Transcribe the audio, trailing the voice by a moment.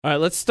All right,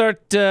 let's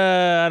start,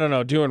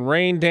 doing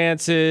rain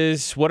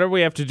dances, whatever we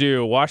have to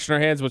do. Washing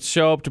our hands with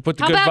soap to put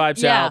the good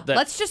vibes out. Yeah,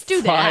 let's just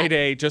do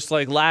Friday, just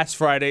like last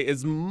Friday,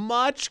 is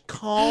much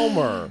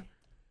calmer.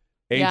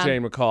 AJ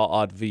and McCall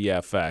on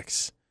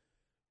VFX.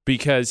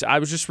 Because I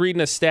was just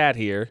reading a stat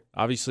here.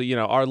 Obviously,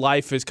 our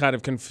life is kind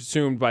of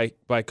consumed by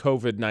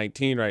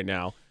COVID-19 right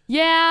now.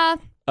 Yeah.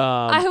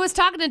 I was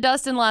talking to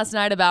Dustin last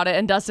night about it,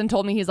 and Dustin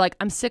told me, he's like,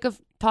 I'm sick of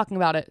talking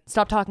about it.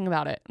 Stop talking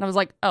about it. And I was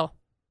like, oh,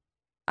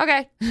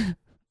 okay.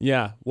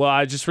 Yeah. Well,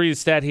 I just read a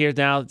stat here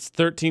now. It's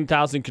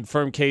 13,000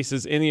 confirmed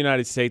cases in the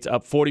United States,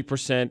 up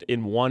 40%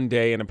 in one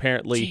day. And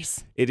apparently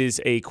it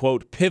is a,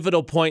 quote,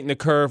 pivotal point in the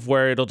curve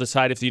where it'll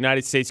decide if the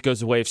United States goes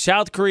the way of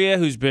South Korea,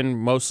 who's been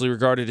mostly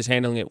regarded as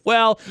handling it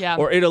well,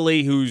 or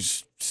Italy,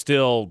 who's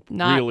still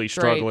not really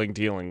struggling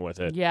dealing with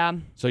it. Yeah.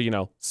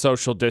 So,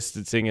 social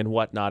distancing and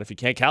whatnot. If you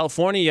can't.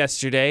 California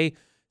yesterday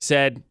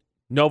said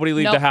nobody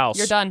leave the house.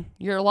 You're done.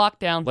 You're locked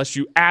down. Unless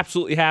you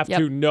absolutely have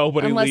to,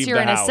 nobody leave the house. Unless you're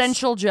an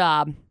essential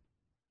job.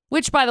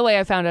 Which, by the way,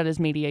 I found out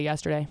is media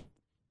yesterday.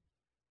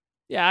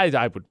 Yeah,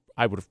 I would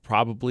have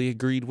probably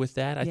agreed with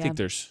that. I think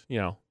there's,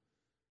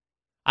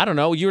 I don't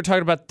know. You were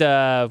talking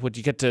about would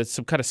you get to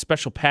some kind of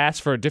special pass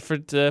for a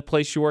different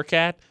place you work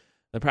at?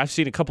 I've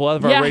seen a couple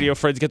of our radio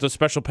friends get those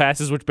special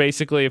passes, which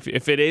basically,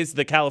 if it is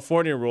the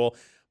California rule,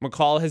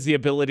 McCall has the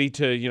ability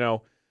to,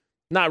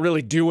 not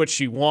really do what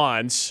she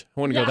wants.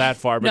 I wouldn't go that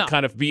far, but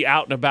kind of be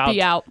out and about.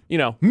 Be out.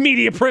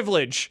 Media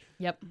privilege.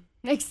 Yep.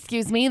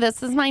 Excuse me,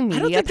 this is my media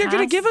I don't think pass. they're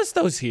going to give us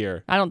those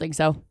here. I don't think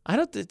so.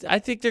 I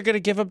think they're going to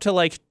give them to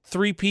like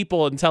 3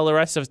 people and tell the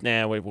rest of us,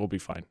 we'll be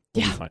fine.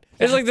 We'll be fine.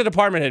 It's like the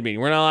department head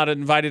meeting. We're not allowed to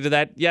invited to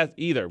that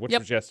either, which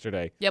was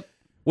yesterday. Yep.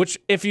 Which,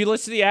 if you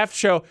listen to the after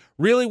show,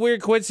 really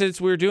weird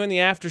coincidence. We were doing the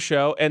after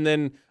show, and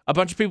then a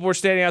bunch of people were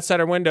standing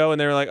outside our window,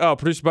 and they were like, "Oh,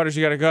 Producer Butters,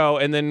 you got to go."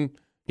 And then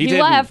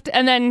he left,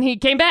 and then he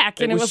came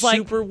back, and it was like,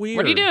 super weird.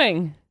 What are you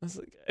doing?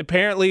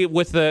 Apparently,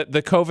 with the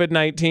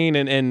COVID-19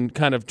 and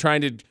kind of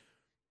trying to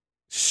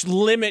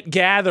limit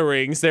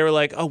gatherings, they were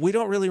like, "Oh, we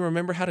don't really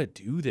remember how to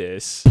do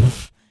this."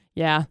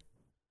 Yeah.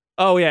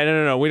 Oh yeah,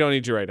 no, we don't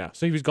need you right now.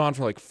 So he was gone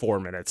for like 4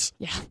 minutes.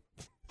 Yeah.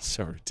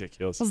 So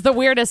ridiculous. It was the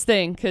weirdest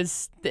thing,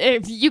 because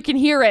if you can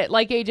hear it,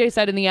 like AJ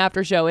said in the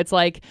after show, it's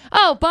like,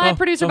 oh, bye,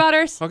 Producer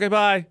Butters. Okay,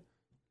 bye.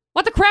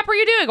 What the crap are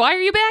you doing? Why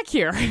are you back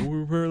here?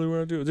 We barely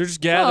want to do it. They're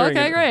just gathering.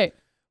 Oh, okay, great.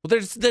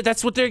 Well,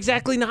 that's what they're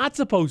exactly not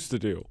supposed to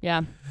do.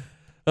 Yeah.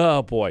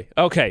 Oh, boy.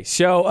 Okay,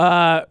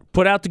 so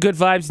put out the good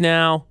vibes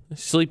now.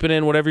 Sleeping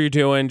in, whatever you're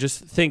doing,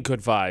 just think good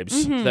vibes.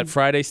 So that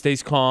Friday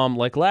stays calm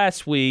like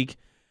last week.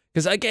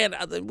 Because, again,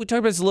 we talked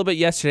about this a little bit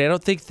yesterday. I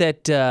don't think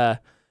that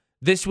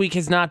this week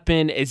has not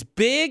been as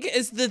big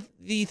as the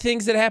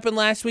things that happened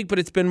last week, but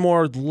it's been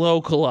more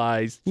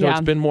localized. So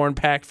it's been more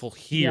impactful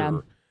here. Yeah.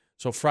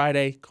 So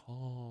Friday,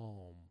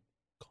 calm.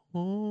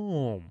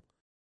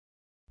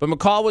 But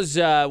McCall was,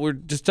 we're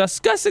just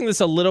discussing this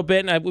a little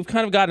bit, and we've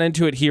kind of gotten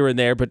into it here and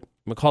there, but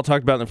McCall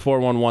talked about in the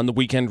 411, The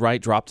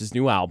Weeknd, dropped his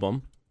new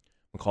album.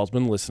 McCall's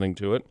been listening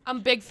to it. I'm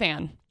a big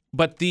fan.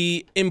 But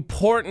the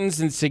importance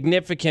and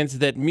significance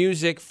that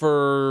music,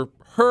 for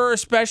her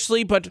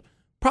especially, but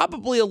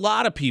probably a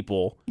lot of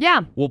people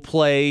will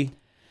play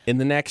in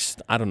the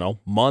next,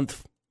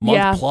 month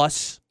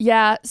plus.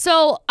 Yeah.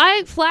 So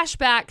I flash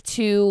back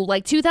to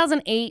like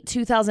 2008,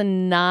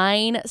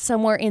 2009,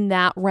 somewhere in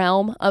that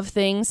realm of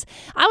things.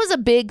 I was a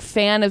big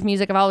fan of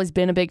music. I've always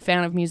been a big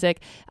fan of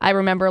music. I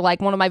remember like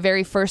one of my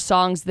very first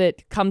songs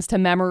that comes to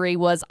memory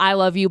was I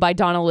Love You by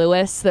Donna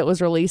Lewis, that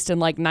was released in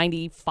like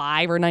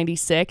 95 or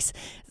 96.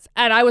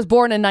 And I was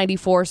born in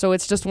 94, so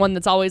it's just one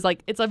that's always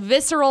like, it's a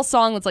visceral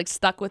song that's like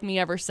stuck with me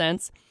ever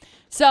since.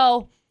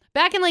 So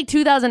back in like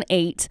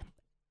 2008,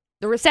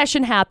 the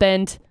recession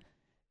happened.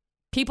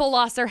 People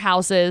lost their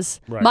houses.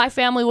 Right. My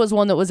family was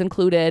one that was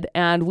included,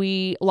 and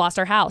we lost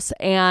our house.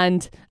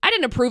 And I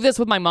didn't approve this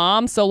with my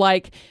mom. So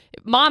like,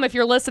 Mom, if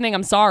you're listening,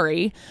 I'm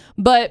sorry.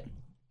 But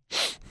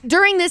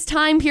during this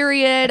time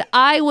period,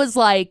 I was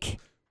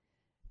like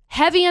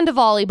heavy into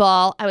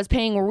volleyball. I was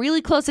paying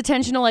really close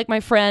attention to like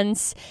my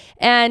friends,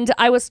 and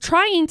I was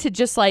trying to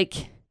just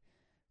like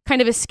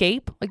kind of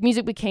escape. Like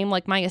music became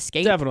like my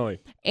escape. Definitely.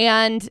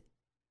 And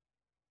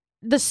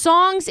the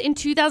songs in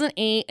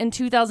 2008 and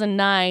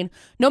 2009,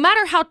 no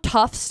matter how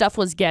tough stuff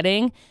was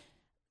getting,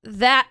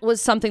 that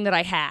was something that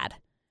I had.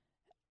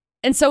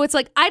 And so it's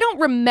like, I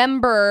don't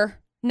remember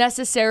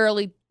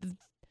necessarily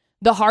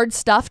the hard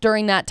stuff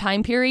during that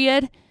time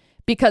period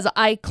because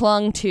I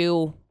clung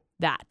to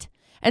that.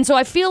 And so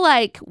I feel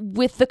like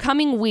with the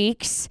coming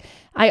weeks,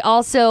 I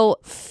also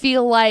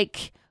feel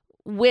like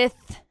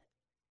with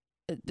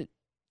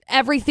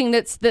everything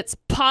that's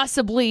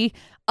possibly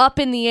up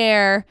in the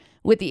air,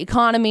 with the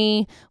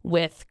economy,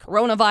 with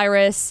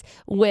coronavirus,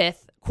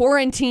 with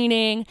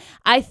quarantining,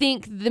 I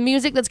think the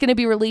music that's going to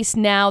be released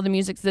now, the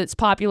music that's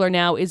popular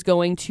now, is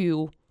going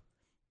to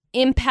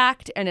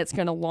impact, and it's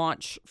going to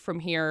launch from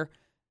here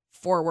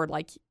forward,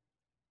 like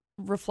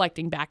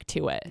reflecting back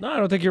to it. No, I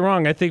don't think you're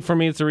wrong. I think for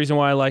me, it's the reason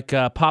why I like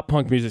pop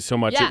punk music so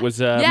much. Yeah. It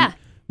was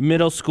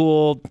middle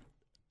school,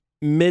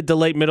 mid to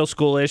late middle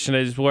school-ish, and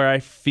is where I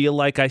feel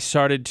like I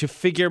started to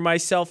figure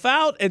myself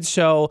out. And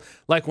so,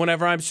 like,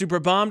 whenever I'm super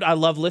bummed, I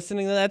love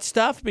listening to that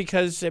stuff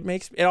because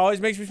it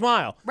always makes me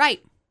smile.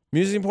 Right.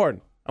 Music's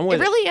important. I'm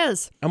with it. It really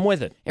is. I'm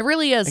with it. It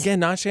really is. Again,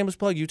 not a shameless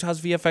plug.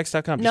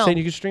 UtahsVFX.com. Just No. saying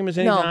you can stream us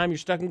anytime. You're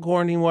stuck in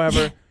quarantine,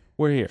 wherever.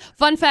 We're here.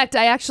 Fun fact,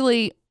 I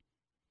actually,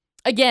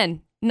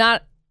 again,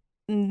 not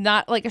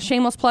like a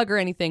shameless plug or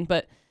anything,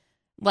 but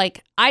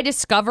like I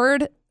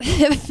discovered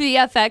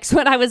VFX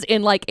when I was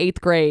in like 8th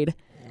grade,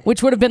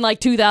 which would have been like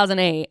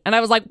 2008. And I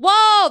was like,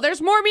 whoa,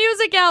 there's more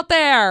music out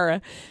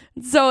there.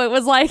 So it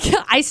was like,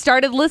 I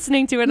started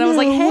listening to it and I was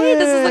like, hey,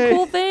 this is a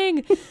cool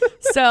thing.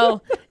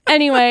 So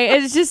anyway,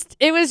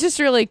 it was just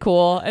really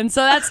cool. And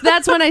so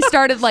that's when I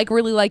started like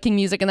really liking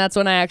music. And that's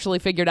when I actually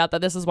figured out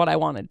that this is what I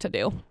wanted to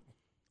do.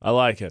 I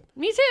like it.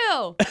 Me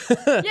too.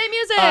 Yay,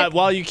 music.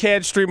 While you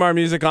can't stream our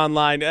music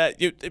online,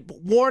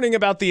 warning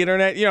about the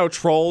internet,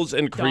 trolls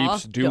and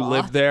creeps do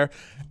live there.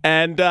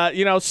 And,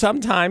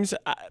 sometimes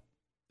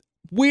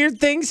weird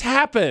things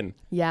happen.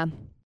 Yeah.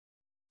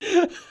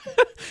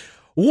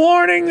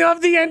 Warning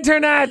of the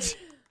internet.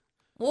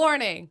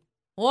 Warning.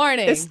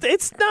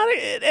 It's not,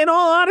 in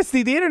all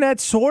honesty, the internet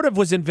sort of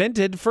was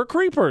invented for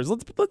creepers.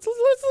 Let's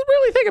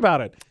really think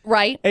about it.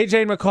 Right.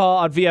 AJ and McCall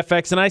on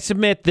VFX, and I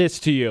submit this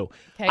to you.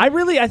 Okay.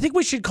 I think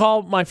we should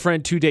call my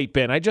friend 2-Date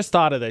Ben. I just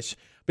thought of this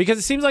because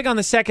it seems like on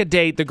the second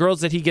date, the girls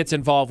that he gets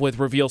involved with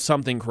reveal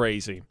something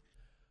crazy.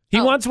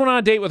 He once went on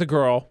a date with a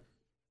girl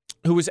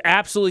who was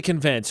absolutely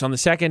convinced on the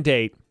second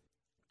date,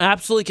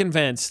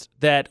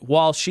 that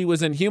while she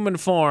was in human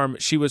form,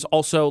 she was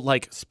also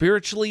like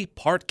spiritually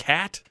part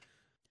cat,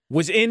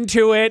 was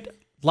into it,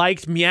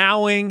 liked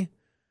meowing,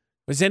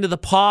 was into the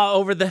paw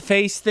over the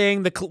face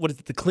thing, the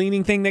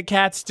cleaning thing that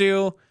cats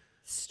do.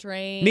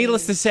 Strange.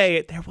 Needless to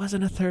say, there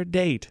wasn't a third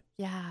date.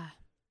 Yeah.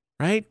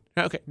 Right?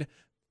 Okay.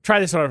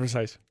 Try this on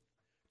precise.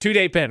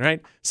 2-Date Ben,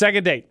 right?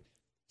 Second date.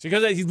 So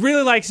he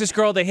really likes this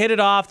girl. They hit it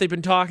off. They've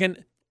been talking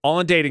all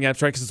on dating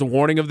apps, right? Because it's a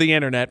warning of the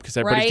internet because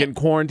everybody's getting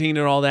quarantined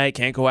and all that.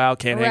 Can't go out,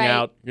 can't hang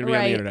out. You're going to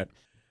be on the internet.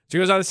 So he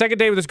goes on the second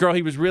date with this girl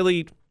he was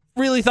really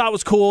thought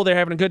was cool. They're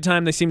having a good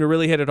time. They seem to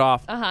really hit it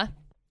off. Uh-huh.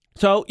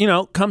 So,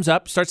 comes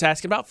up, starts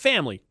asking about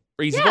family.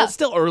 Reasonable. It's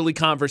still early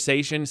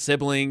conversation.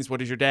 Siblings. What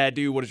does your dad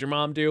do? What does your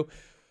mom do?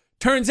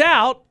 Turns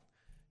out,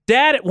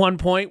 dad at one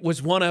point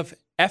was one of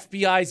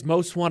FBI's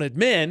most wanted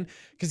men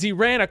because he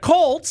ran a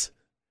cult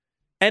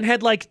and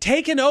had,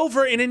 taken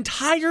over an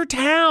entire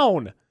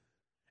town.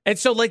 And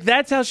so,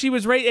 that's how she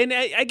was raised. And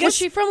I guess... Was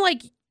she from,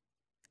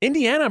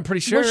 Indiana, I'm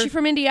pretty sure. Was she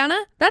from Indiana?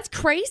 That's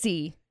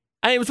crazy.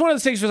 It was one of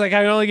those things where I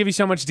can only give you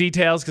so much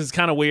details because it's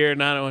kind of weird.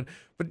 And I don't.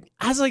 But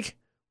I was like,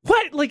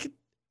 what?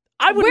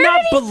 I would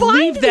not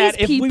believe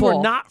that if we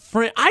were not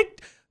friends.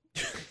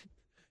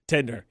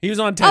 Tinder. He was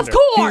on Tinder. Of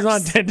course. He was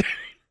on Tinder.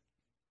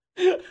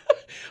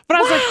 But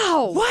I was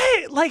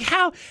like, what?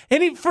 How?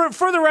 And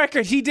for the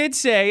record, he did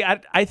say,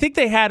 I think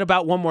they had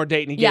about one more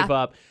date and he gave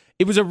up.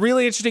 It was a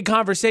really interesting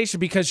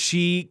conversation because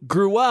she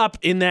grew up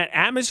in that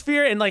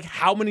atmosphere and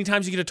how many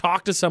times you get to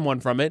talk to someone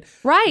from it.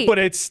 Right. But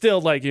it's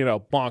still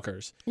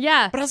bonkers.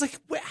 Yeah. But I was like,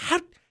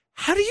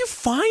 how do you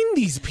find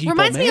these people?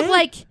 Reminds me of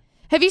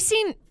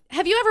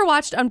have you ever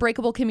watched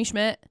Unbreakable Kimmy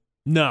Schmidt?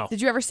 No.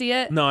 Did you ever see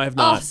it? No, I have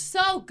not. Oh,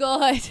 so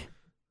good.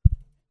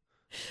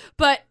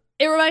 But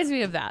it reminds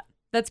me of that.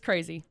 That's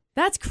crazy.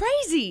 That's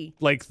crazy.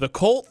 Like the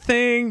cult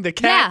thing, the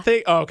cat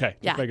thing? Oh, okay.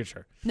 Yeah. Just making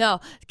sure. No.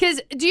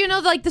 Because do you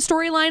know the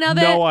storyline of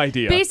it? No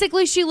idea.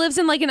 Basically, she lives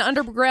in an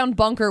underground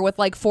bunker with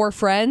 4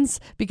 friends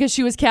because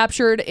she was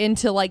captured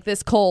into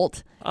this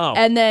cult. Oh.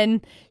 And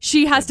then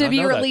she has to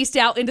be released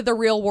out into the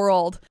real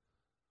world.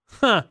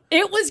 Huh.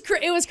 It was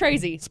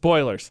crazy.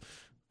 Spoilers.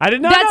 I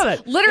did not know that.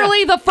 That's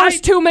literally the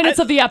first 2 minutes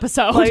of the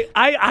episode.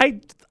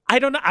 I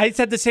don't know. I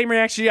said the same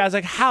reaction. I was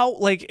like, how,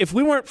 if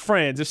we weren't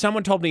friends, if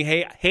someone told me,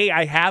 hey,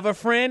 I have a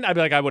friend, I'd be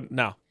like, I wouldn't,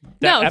 no.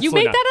 No, you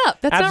made that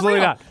up. That's absolutely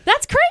not real. Not.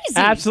 That's crazy.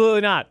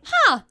 Absolutely not.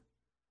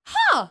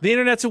 Huh. The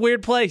internet's a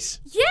weird place.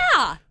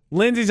 Yeah.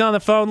 Lindsay's on the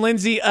phone.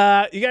 Lindsay, you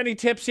got any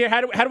tips here?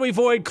 How do we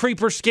avoid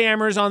creeper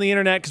scammers on the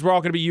internet? Because we're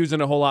all going to be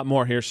using a whole lot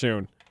more here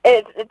soon.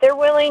 If they're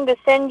willing to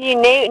send you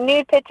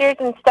nude pictures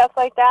and stuff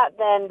like that,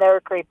 then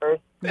they're creepers.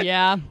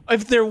 Yeah.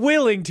 If they're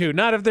willing to,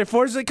 not if they're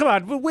forced. Come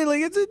on,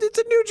 willing. It's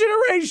a new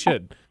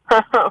generation.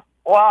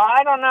 Well,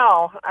 I don't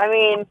know. I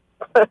mean,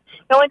 the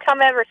only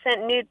time I ever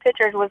sent nude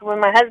pictures was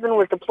when my husband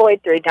was deployed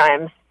 3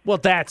 times. Well,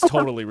 that's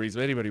totally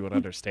reasonable. Anybody would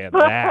understand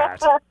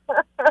that.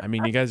 I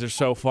mean, you guys are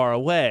so far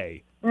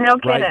away. No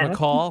kidding. Right,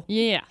 McCall?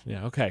 Yeah.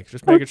 Yeah, okay.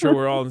 Just making sure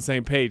we're all on the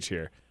same page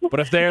here.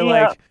 But if they're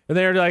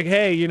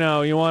hey, you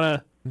want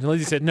to...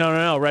 Lindsay said,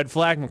 no, red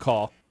flag,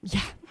 McCall.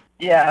 Yeah.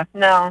 Yeah,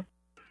 no.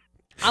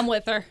 I'm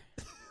with her.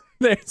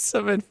 There's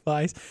some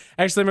advice.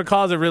 Actually,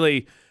 McCall has a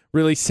really,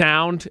 really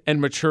sound and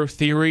mature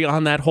theory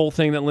on that whole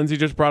thing that Lindsay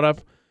just brought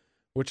up,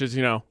 which is,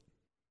 you don't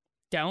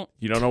know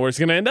where it's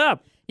going to end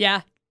up.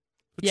 Yeah.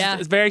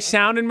 It's very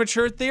sound and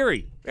mature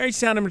theory. Very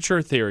sound and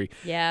mature theory.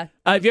 Yeah.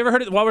 Have you ever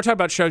heard of, while we're talking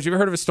about shows, you ever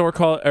heard of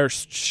a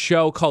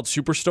show called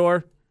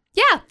Superstore?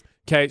 Yeah.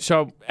 Okay,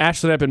 so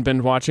Ashley and I have been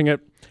binge watching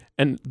it.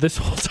 And this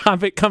whole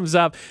topic comes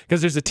up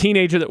because there's a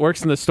teenager that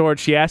works in the store, and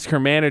she asks her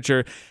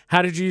manager,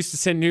 how did you used to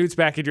send nudes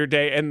back in your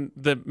day? And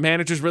the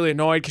manager's really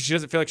annoyed because she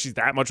doesn't feel like she's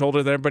that much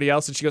older than everybody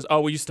else. And she goes,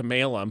 oh, we used to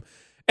mail them.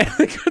 And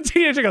the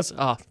teenager goes,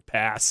 oh,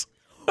 pass.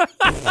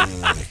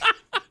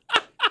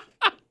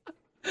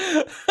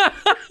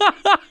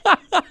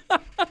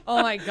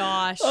 Oh, my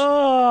gosh.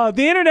 Oh,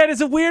 the internet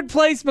is a weird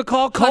place,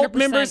 McCall. Cult 100%.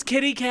 members,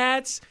 kitty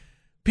cats,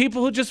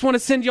 people who just want to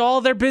send you all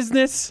their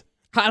business.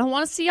 I don't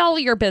want to see all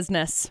of your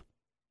business.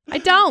 I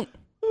don't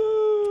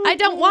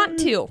want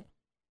to.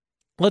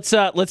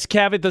 Let's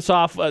caveat this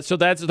off. So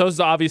those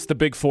are obvious the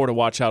big four to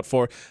watch out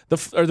for.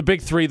 The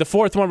big three. The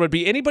fourth one would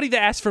be anybody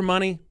that asks for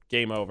money,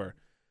 game over.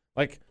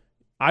 Like,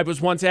 I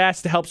was once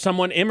asked to help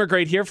someone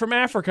immigrate here from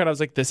Africa, and I was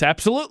like, this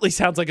absolutely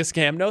sounds like a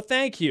scam. No,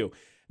 thank you.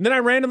 And then I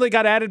randomly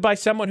got added by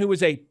someone who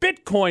was a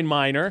Bitcoin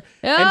miner.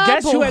 And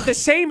guess who had the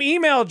same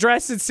email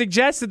address and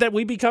suggested that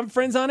we become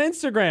friends on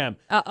Instagram?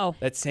 Uh-oh.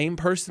 That same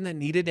person that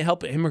needed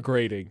help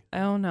immigrating.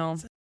 Oh, no.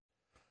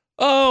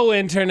 Oh,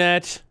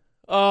 internet.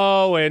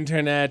 Oh,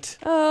 internet.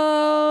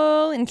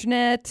 Oh,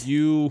 internet.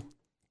 You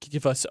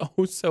give us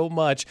so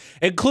much,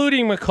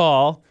 including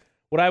McCall,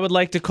 what I would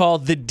like to call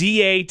the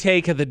DA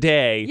take of the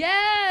day.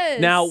 Yes.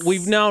 Now,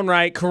 we've known,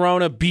 right,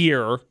 Corona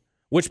beer,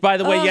 which, by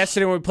the way,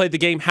 yesterday when we played the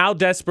game, How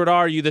Desperate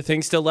Are You? The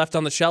thing still left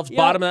on the shelf. Yep.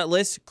 Bottom of that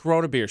list,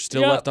 Corona beer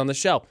still left on the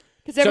shelf.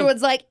 Because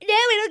everyone's like, no,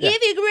 we don't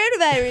give you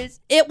coronavirus.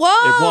 It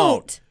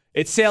won't.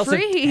 Its sales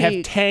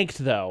have tanked,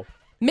 though.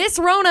 Miss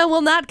Rona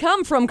will not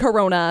come from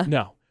Corona.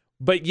 No.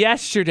 But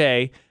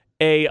yesterday,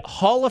 a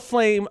Hall of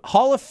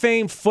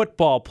Fame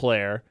football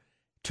player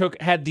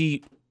had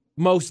the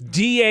most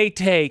DA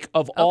take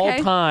of all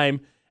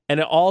time,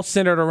 and it all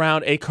centered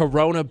around a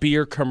Corona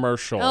beer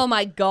commercial. Oh,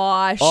 my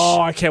gosh.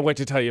 Oh, I can't wait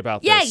to tell you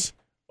about this.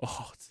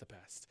 Oh, it's the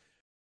best.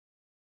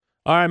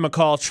 All right,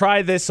 McCall,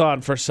 try this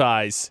on for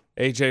size.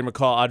 AJ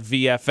McCall on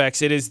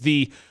VFX. It is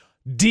the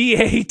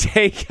DA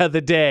take of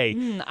the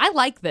day. I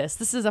like this.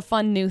 This is a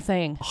fun new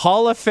thing.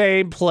 Hall of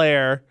Fame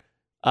player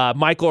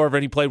Michael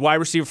Irvin. He played wide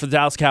receiver for the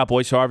Dallas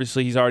Cowboys, so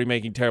obviously he's already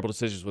making terrible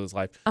decisions with his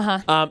life.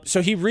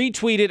 So he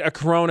retweeted a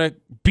Corona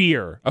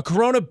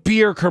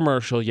beer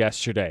commercial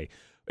yesterday.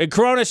 And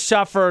Corona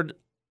suffered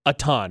a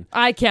ton.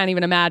 I can't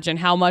even imagine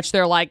how much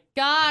they're like,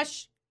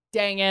 gosh,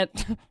 dang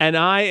it. And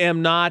I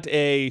am not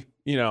a,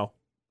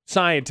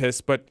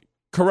 scientist, but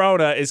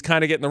Corona is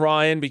kind of getting the raw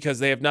end because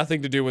they have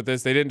nothing to do with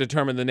this. They didn't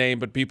determine the name,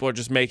 but people are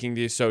just making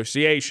the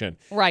association.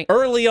 Right.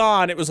 Early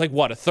on, it was like,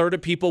 a third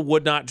of people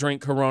would not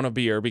drink Corona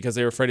beer because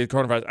they were afraid of the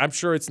coronavirus. I'm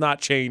sure it's not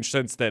changed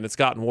since then. It's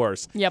gotten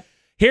worse. Yep.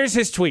 Here's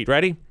his tweet.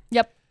 Ready?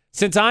 Yep.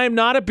 Since I am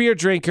not a beer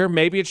drinker,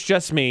 maybe it's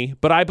just me,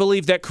 but I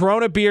believe that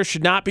Corona beer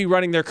should not be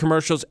running their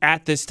commercials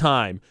at this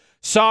time.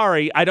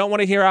 Sorry, I don't want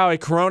to hear how a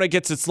Corona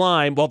gets its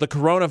line while the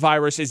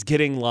coronavirus is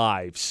getting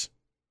lives.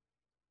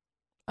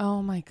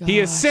 Oh, my God. He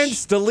has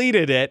since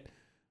deleted it,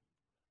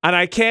 and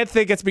I can't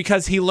think it's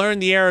because he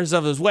learned the errors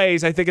of his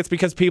ways. I think it's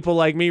because people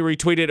like me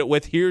retweeted it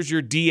with, here's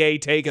your DA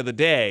take of the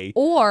day.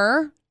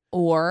 Or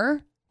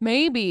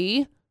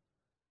maybe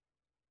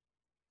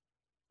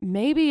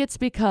it's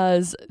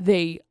because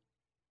they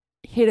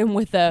hit him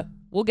with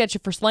we'll get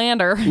you for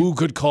slander. Ooh,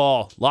 good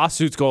call.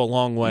 Lawsuits go a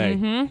long way.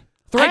 Mm-hmm.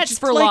 Threats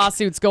for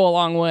lawsuits go a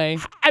long way.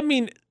 I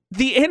mean,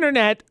 the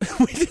internet,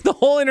 we did the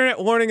whole internet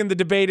warning in the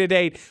debate at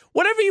 8.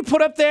 Whatever you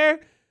put up there,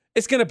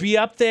 it's going to be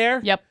up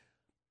there. Yep.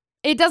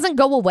 It doesn't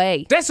go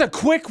away. That's a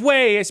quick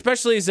way,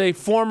 especially as a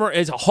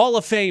Hall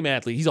of Fame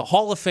athlete. He's a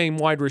Hall of Fame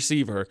wide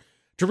receiver,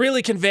 to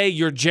really convey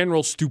your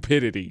general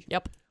stupidity.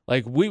 Yep.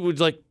 Like, we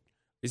would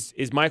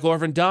is Michael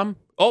Irvin dumb?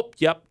 Oh,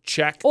 yep,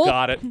 check,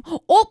 got it.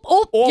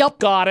 Yep,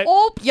 got it.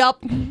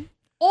 Yep.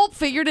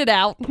 Figured it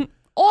out.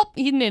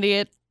 He's an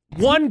idiot.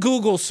 One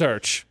Google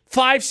search,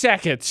 5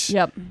 seconds.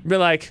 Yep. Be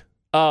like,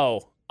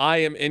 oh, I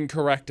am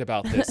incorrect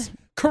about this.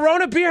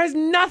 Corona beer has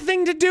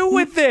nothing to do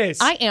with this.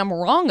 I am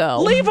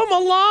wrongo. Leave him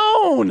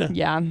alone.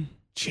 Yeah.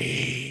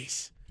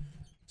 Jeez.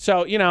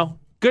 So,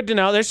 good to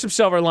know. There's some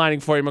silver lining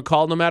for you,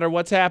 McCall. No matter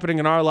what's happening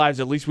in our lives,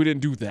 at least we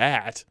didn't do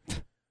that.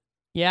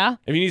 Yeah.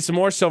 If you need some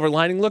more silver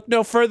lining, look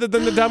no further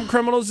than the dumb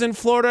criminals in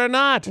Florida or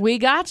not. We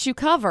got you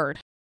covered.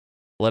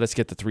 Let us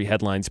get the 3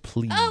 headlines,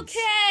 please.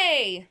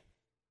 Okay.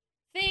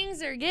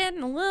 Things are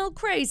getting a little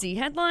crazy.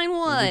 Headline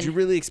 1. Did you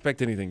really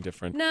expect anything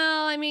different?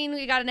 No, I mean,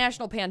 we got a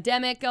national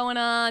pandemic going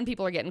on.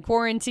 People are getting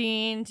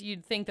quarantined.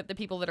 You'd think that the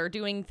people that are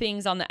doing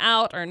things on the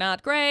out are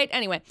not great.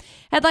 Anyway,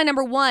 headline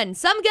number 1.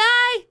 Some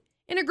guy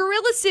in a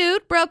gorilla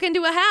suit broke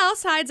into a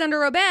house, hides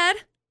under a bed.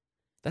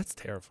 That's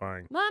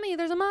terrifying. Mommy,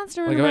 there's a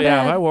monster Like, in my bed.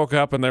 yeah, if I woke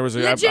up and there was I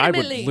would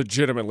Legitimately.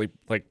 legitimately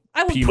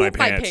I will pee poop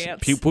my my pants.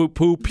 pants.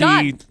 Poop, pee.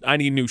 Done. I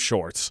need new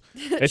shorts.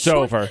 It's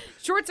over.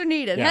 Shorts are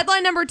needed. Yeah.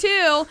 Headline number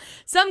 2.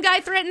 Some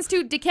guy threatens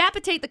to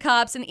decapitate the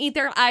cops and eat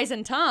their eyes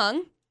and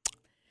tongue.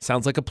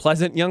 Sounds like a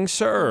pleasant young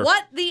sir.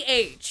 What the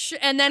H?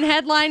 And then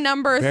headline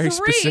number 3. Very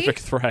specific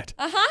threat.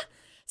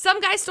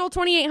 Some guy stole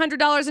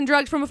 $2,800 in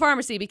drugs from a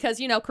pharmacy because,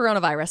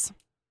 coronavirus.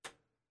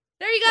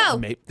 There you go.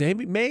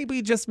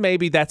 Maybe, just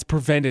maybe that's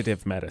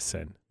preventative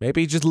medicine.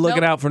 Maybe just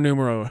looking out for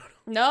numero.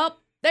 Nope.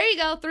 There you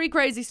go. 3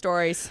 crazy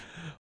stories.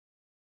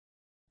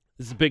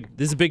 This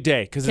is a big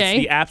day because it's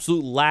the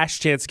absolute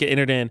last chance to get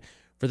entered in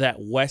for that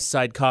West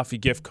Side Coffee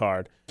gift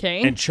card.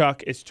 Okay. And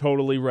Chuck is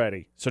totally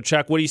ready. So,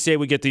 Chuck, what do you say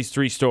we get these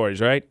 3 stories,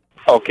 right?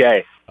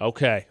 Okay.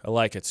 Okay, I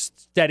like it.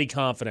 Steady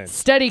confidence.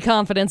 Steady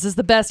confidence is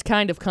the best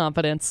kind of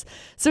confidence.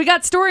 So we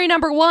got story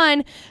number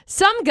 1.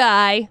 Some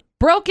guy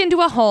broke into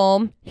a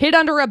home, hid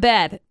under a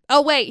bed.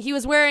 Oh, wait, he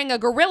was wearing a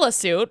gorilla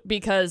suit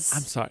because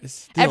I'm sorry.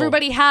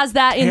 everybody has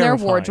that in their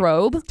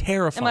wardrobe.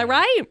 Terrifying.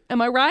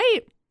 Am I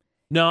right?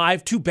 No, I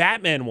have 2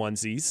 Batman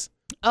onesies.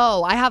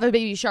 Oh, I have a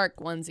baby shark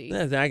onesie.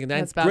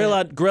 That's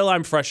grill,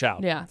 I'm fresh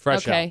out. Yeah.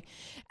 Fresh out. Okay.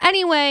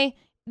 Anyway,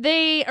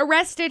 they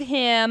arrested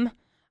him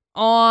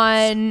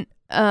on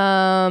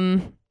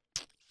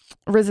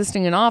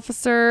resisting an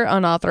officer,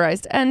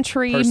 unauthorized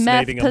entry,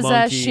 meth Impersonating a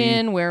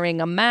possession,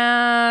 wearing a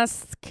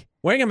mask.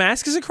 Wearing a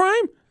mask is a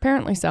crime?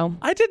 Apparently so.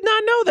 I did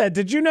not know that.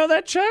 Did you know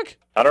that, Chuck?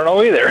 I don't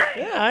know either.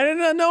 Yeah, I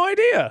had no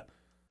idea.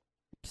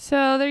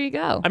 So there you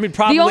go. I mean,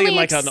 probably in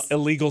like an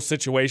illegal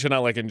situation, not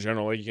like in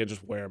general. Like you can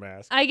just wear a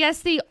mask. I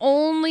guess the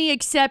only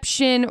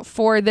exception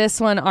for this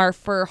one are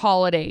for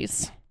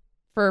holidays.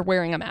 For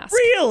wearing a mask.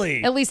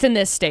 Really? At least in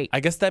this state. I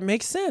guess that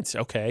makes sense.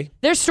 Okay.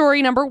 There's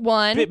story number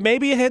 1.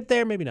 Maybe a hit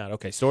there, maybe not.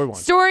 Okay, story 1.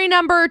 Story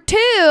number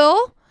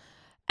 2.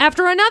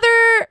 After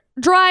another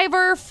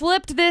driver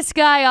flipped this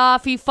guy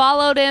off, he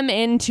followed him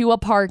into a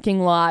parking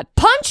lot,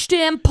 punched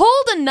him,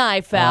 pulled a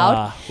knife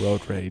out.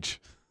 Road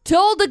rage.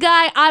 Told the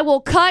guy, I will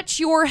cut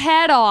your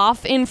head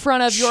off in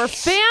front of your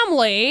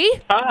family.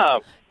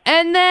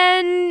 And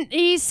then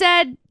he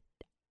said,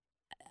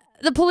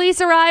 the police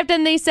arrived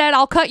and they said,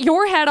 I'll cut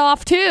your head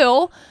off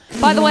too.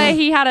 By the way,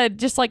 he had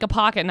just like a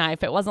pocket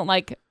knife. It wasn't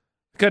like.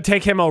 Gonna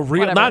take him a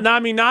real. Not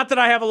that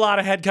I have a lot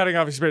of head cutting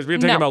off experience. We're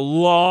gonna take him a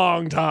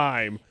long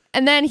time.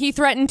 And then he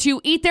threatened to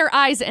eat their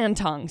eyes and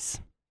tongues.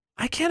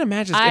 I can't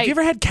imagine. Have you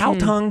ever had cow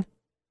tongue?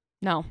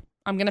 No,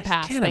 I'm gonna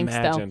pass. Can't Thanks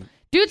imagine. though.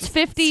 Dude's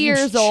 50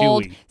 years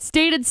old,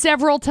 stated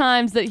several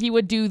times that he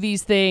would do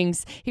these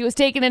things. He was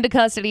taken into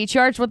custody,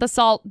 charged with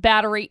assault,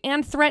 battery,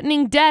 and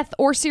threatening death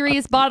or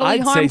serious bodily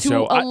harm to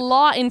a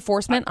law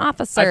enforcement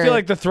officer. I feel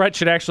like the threat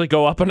should actually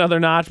go up another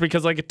notch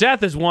because, like,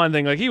 death is one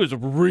thing. Like, he was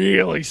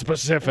really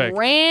specific.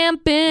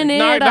 Ramping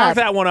it up. Knock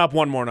that one up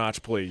one more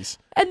notch, please.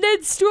 And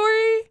then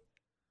story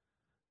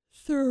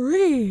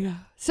 3.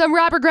 Some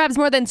robber grabs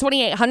more than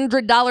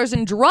 $2,800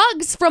 in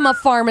drugs from a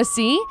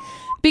pharmacy.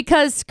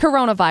 Because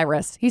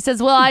coronavirus. He says,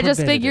 well, I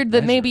just figured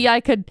that maybe I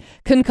could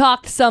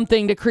concoct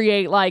something to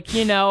create, like,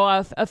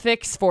 a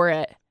fix for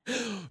it.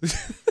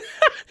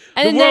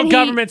 And the world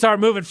governments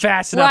aren't moving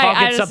fast enough. I'll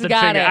get something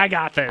figured. I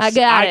got this.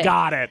 I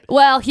got it.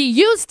 Well, he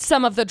used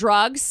some of the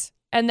drugs,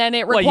 and then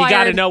it required... Well, you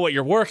got to know what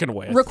you're working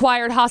with.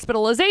 Required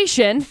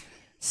hospitalization.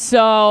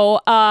 So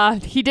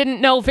he didn't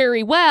know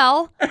very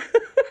well.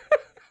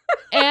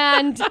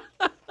 And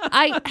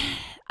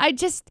I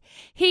just...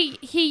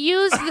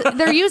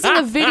 They're using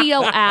a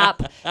video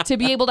app to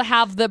be able to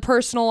have the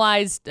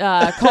personalized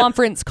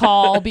conference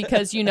call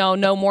because,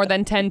 no more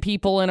than 10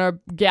 people in a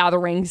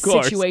gathering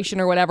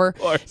situation or whatever.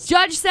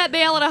 Judge set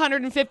bail at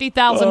 $150,000.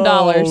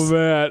 Oh,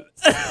 man.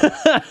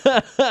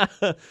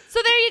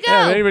 So there you go.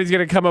 Yeah, if anybody's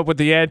going to come up with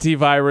the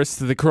antivirus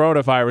to the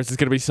coronavirus, it's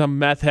going to be some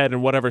meth head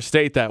in whatever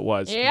state that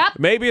was. Yep.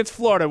 Maybe it's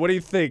Florida. What do you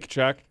think,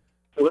 Chuck?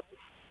 Let's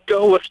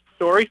go with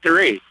story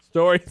 3.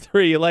 Story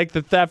 3, you like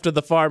the theft of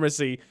the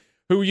pharmacy.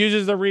 Who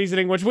uses the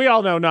reasoning, which we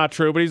all know not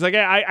true, but he's like,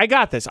 hey, I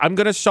got this. I'm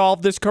going to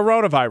solve this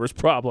coronavirus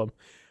problem.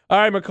 All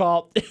right,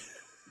 McCall.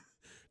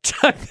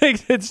 Chuck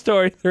thinks it's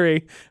story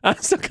 3. I'm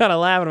still kind of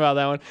laughing about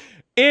that one.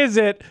 Is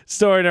it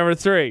story number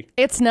 3?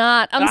 It's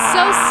not. I'm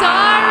so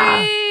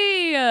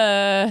sorry.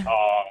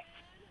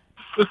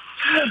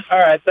 All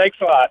right, thanks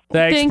a lot.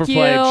 Thanks for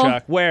playing,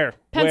 Chuck. Where?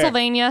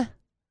 Pennsylvania.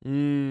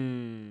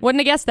 Wouldn't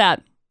have guessed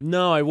that.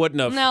 No, I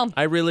wouldn't have. No.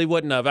 I really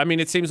wouldn't have. I mean,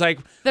 it seems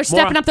like they're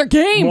stepping up their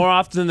game. More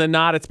often than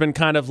not, it's been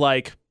kind of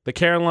like the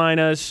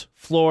Carolinas,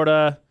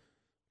 Florida,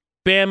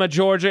 Bama,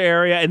 Georgia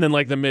area, and then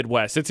like the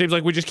Midwest. It seems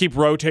like we just keep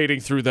rotating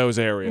through those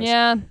areas.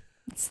 Yeah.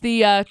 It's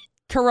the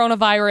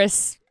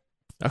coronavirus.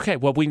 Okay,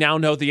 well, we now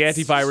know the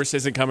antivirus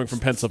isn't coming from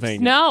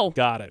Pennsylvania. No.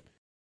 Got it.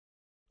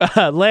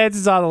 Lance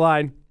is on the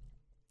line.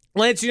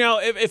 Lance,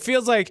 it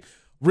feels like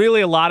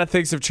really a lot of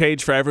things have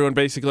changed for everyone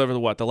basically over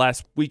the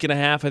last week and a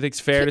half, I think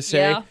it's fair to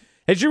say. Yeah.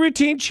 Has your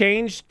routine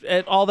changed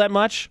at all that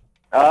much?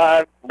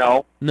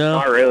 No.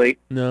 Not really.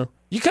 No.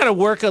 You kind of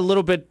work a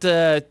little bit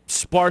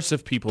sparse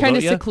of people, kind don't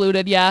of you?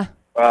 Secluded, yeah.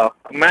 Well,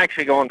 I'm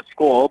actually going to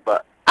school,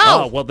 but...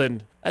 Oh, well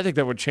then, I think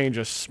that would change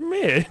a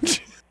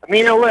smidge. I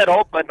mean, a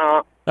little, but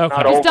not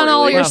overly. You've done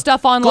all your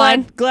stuff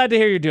online. Glad to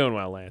hear you're doing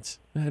well, Lance.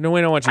 No,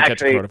 we don't want you to catch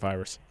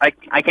coronavirus.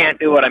 I can't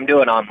do what I'm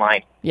doing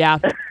online. Yeah.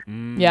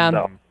 Yeah.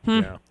 So.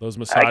 Yeah, those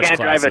massage classes. I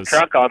can't drive a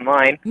truck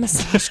online.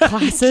 Massage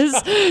classes.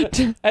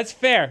 That's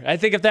fair. I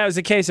think if that was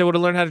the case, I would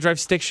have learned how to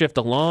drive stick shift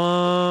a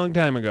long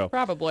time ago.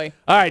 Probably.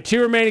 All right, 2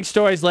 remaining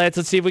stories, Lance.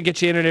 Let's see if we can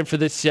get you entered in for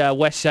this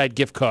West Side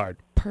gift card.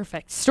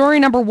 Perfect. Story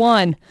number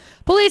 1.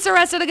 Police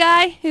arrested a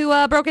guy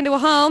who broke into a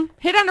home,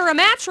 hid under a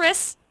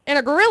mattress in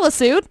a gorilla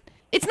suit,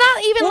 It's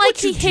not even like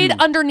he hid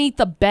underneath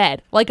the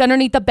bed, like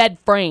underneath the bed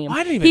frame.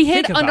 I didn't even he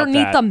think hid about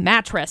underneath that. the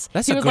mattress.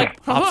 That's he a was good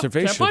like,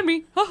 observation. Can't find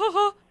me. Ha ha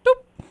ha.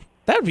 Doop.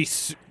 That would be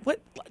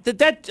what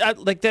that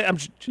like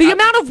that. The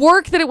amount of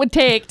work that it would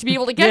take to be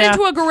able to get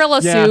into a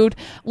gorilla suit,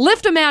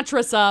 lift a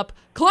mattress up,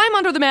 climb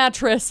under the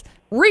mattress,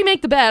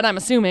 remake the bed, I'm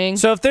assuming.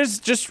 So if there's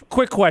just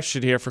quick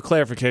question here for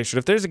clarification,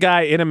 if there's a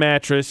guy in a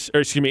mattress, or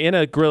excuse me, in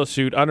a gorilla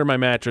suit under my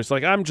mattress,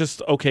 like I'm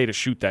just okay to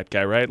shoot that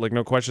guy, right? Like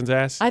no questions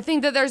asked. I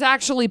think that there's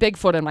actually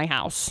Bigfoot in my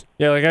house.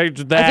 Yeah, like I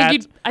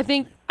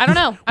don't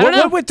know.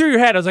 What went through your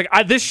head? I was like,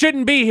 this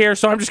shouldn't be here,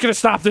 so I'm just gonna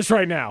stop this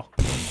right now.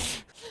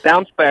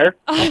 Sounds fair.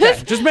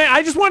 Okay.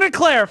 I just want to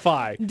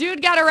clarify.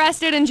 Dude got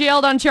arrested and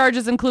jailed on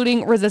charges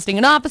including resisting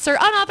an officer,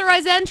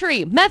 unauthorized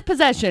entry, meth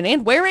possession,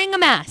 and wearing a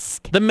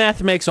mask. The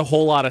meth makes a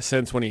whole lot of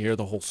sense when you hear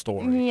the whole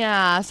story.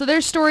 Yeah, so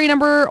there's story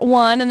number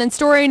 1, and then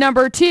story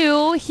number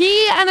 2,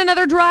 he and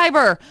another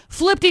driver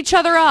flipped each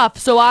other off.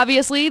 So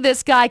obviously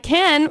this guy,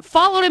 Ken,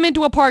 followed him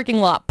into a parking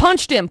lot,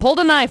 punched him, pulled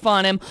a knife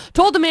on him,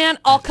 told the man,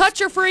 I'll cut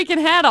your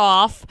freaking head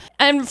off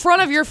in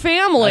front of your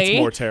family. That's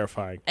more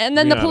terrifying. And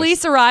then the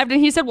police arrived,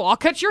 and he said, well, I'll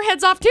cut your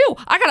heads off too.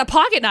 I got a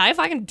pocket knife.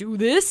 I can do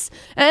this.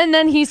 And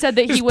then he said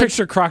that he would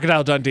picture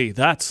Crocodile Dundee.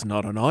 That's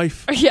not a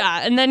knife.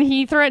 Yeah, and then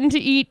he threatened to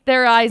eat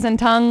their eyes and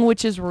tongue,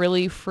 which is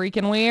really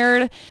freaking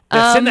weird.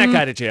 Yeah, send that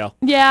guy to jail.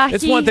 Yeah,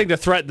 it's one thing to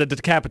threaten the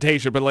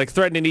decapitation, but like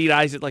threatening to eat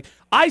eyes, like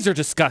eyes are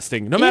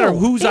disgusting. No matter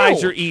whose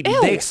eyes you're eating,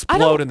 they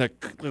explode in the.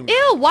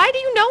 Ew! Why do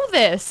you know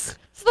this?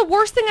 This is the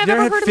worst thing I've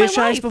ever heard in my life. Fish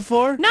eyes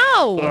before?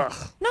 No.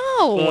 Ugh.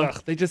 No.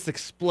 Ugh. They just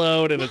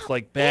explode and it's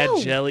like bad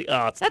jelly.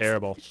 Oh, it's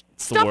terrible.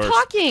 Stop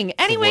talking.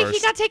 Anyway, he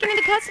got taken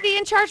into custody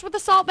and charged with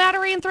assault,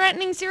 battery, and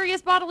threatening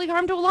serious bodily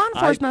harm to a law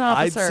enforcement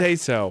officer. I'd say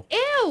so.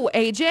 Ew,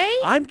 AJ.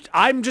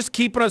 I'm just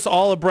keeping us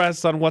all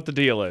abreast on what the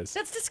deal is.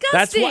 That's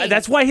disgusting.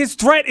 That's why his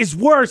threat is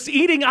worse.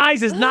 Eating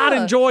eyes is not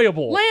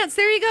enjoyable. Lance,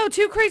 there you go.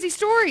 2 crazy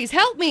stories.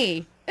 Help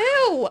me.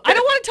 Ew. I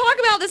don't want to talk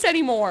about this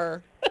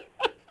anymore.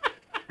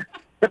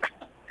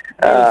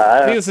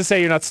 Needless to say,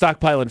 you're not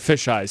stockpiling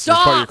fish eyes as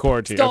part of your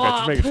quarantine. Stop.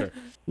 Okay, just making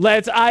sure.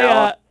 Lance,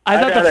 I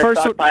thought the first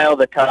one. Stockpile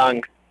the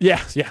tongue.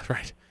 Yeah,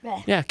 right.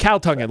 Yeah, cow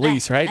tongue at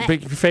least, right?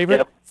 Big favorite?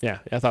 Yep. Yeah,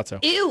 I thought so.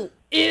 Ew.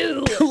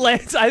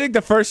 Lance, I think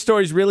the first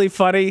story is really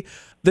funny.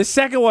 The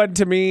second one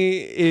to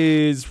me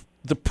is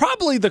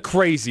probably the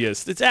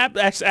craziest. It's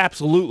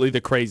absolutely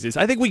the craziest.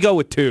 I think we go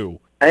with 2.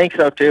 I think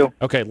so too.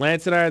 Okay,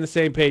 Lance and I are on the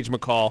same page,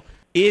 McCall.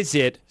 Is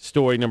it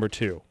story number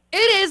 2?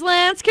 It is,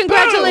 Lance.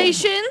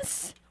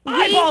 Congratulations.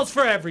 Eyeballs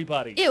for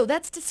everybody. Ew,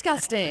 that's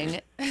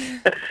disgusting.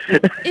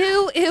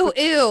 Ew.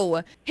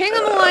 Hang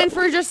on the line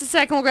for just a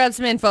second. We'll grab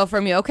some info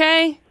from you,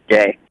 okay?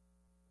 Okay.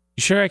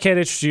 You sure I can't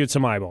interest you in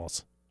some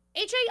eyeballs?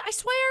 AJ, I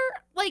swear,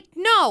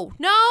 no.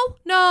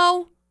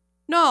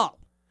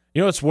 You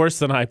know what's worse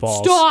than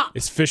eyeballs? Stop.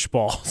 Is fish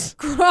balls.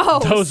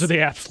 Gross. Those are the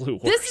absolute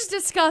worst. This is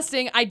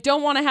disgusting. I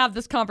don't want to have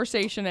this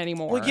conversation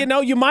anymore.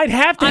 Well, you might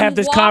have to have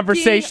this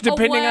conversation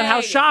depending on how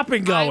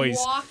shopping goes.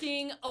 I'm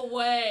walking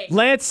away.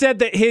 Lance said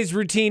that his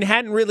routine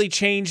hadn't really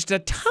changed a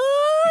ton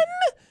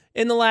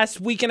in the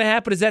last week and a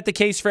half, but is that the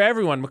case for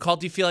everyone? McCall,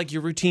 do you feel like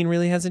your routine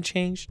really hasn't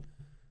changed?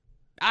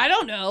 I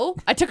don't know.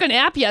 I took a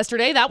nap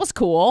yesterday. That was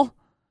cool.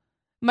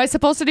 Am I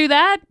supposed to do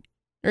that?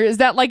 Or is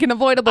that like an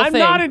avoidable thing? I'm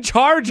not in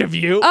charge of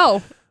you.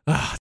 Oh.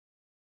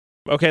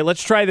 Okay,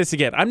 let's try this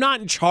again. I'm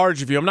not in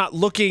charge of you. I'm not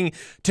looking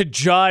to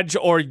judge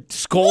or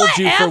scold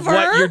you for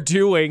what you're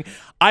doing.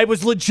 I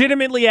was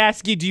legitimately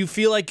asking, do you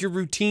feel like your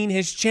routine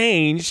has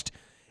changed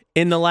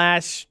in the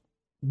last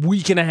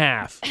week and a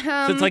half?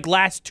 Since like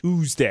last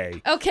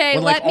Tuesday. Okay,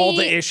 when all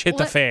the ish hit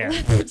the fan.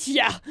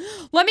 Yeah.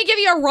 Let me give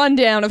you a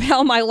rundown of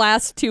how my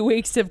last 2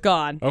 weeks have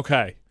gone.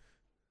 Okay.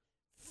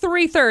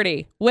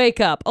 3:30, wake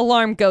up,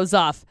 alarm goes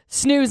off,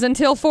 snooze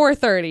until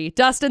 4:30.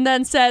 Dustin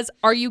then says,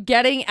 are you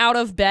getting out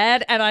of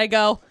bed? And I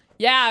go,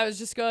 yeah, I was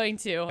just going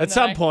to. At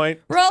some point.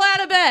 Roll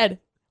out of bed,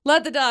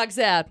 let the dogs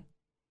out.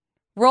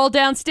 Roll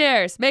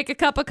downstairs, make a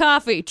cup of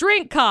coffee,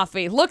 drink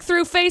coffee, look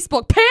through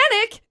Facebook,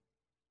 panic!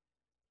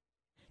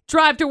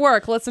 Drive to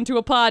work, listen to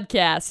a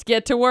podcast,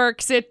 get to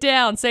work, sit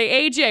down,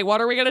 say, AJ,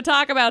 what are we going to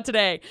talk about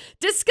today?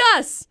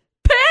 Discuss,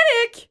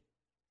 panic!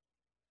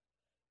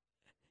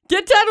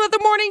 Get done with the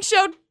morning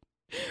show,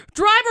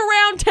 drive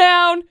around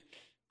town,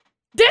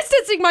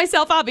 distancing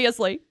myself,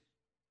 obviously.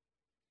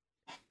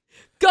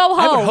 Go home.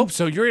 I would hope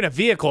so. You're in a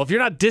vehicle. If you're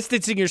not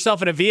distancing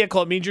yourself in a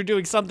vehicle, it means you're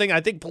doing something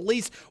I think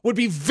police would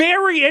be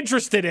very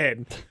interested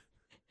in.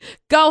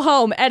 Go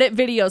home, edit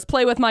videos,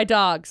 play with my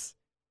dogs,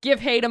 give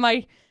hay to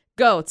my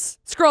goats,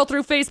 scroll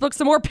through Facebook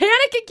some more,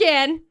 panic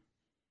again.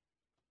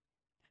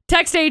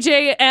 Text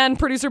AJ and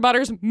producer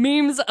Butters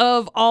memes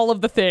of all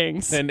of the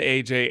things. Send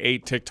AJ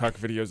 8 TikTok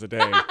videos a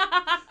day.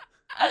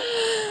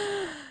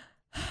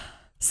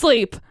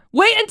 Sleep.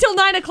 Wait until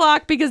 9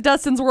 o'clock because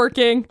Dustin's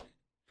working.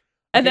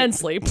 And then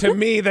sleep. To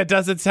me, that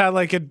doesn't sound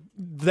like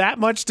that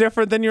much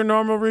different than your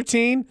normal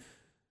routine.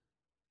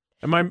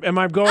 Am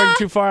I going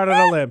too far out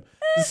on a limb?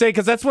 To say,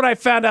 because that's what I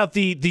found out,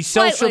 the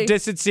social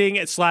distancing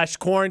 /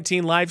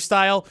 quarantine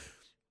lifestyle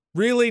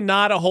really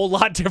not a whole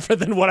lot different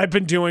than what I've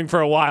been doing for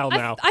a while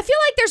now. I feel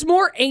like there's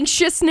more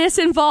anxiousness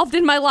involved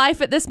in my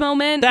life at this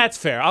moment. That's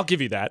fair. I'll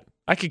give you that.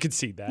 I could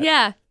concede that.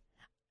 Yeah.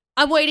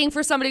 I'm waiting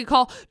for somebody to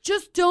call.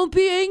 Just don't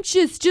be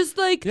anxious. Just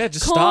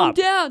just calm stop.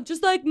 down.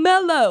 Just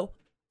mellow.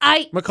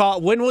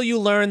 McCall, when will you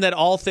learn that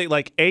all things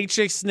like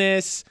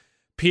anxiousness,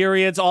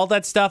 periods, all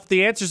that stuff,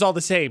 the answer's all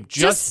the same.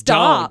 Just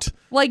stop.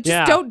 Don't.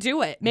 Just don't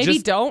do it. Maybe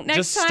don't next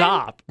just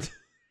time. Just stop.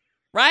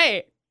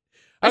 Right.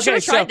 I should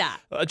have tried that.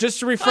 Just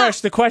to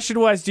refresh, the question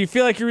was, do you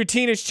feel like your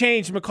routine has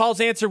changed?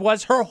 McCall's answer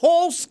was her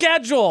whole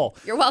schedule.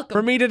 You're welcome.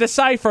 For me to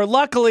decipher.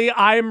 Luckily,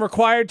 I am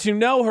required to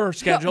know her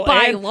schedule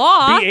by and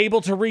law. be able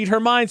to read her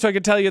mind, so I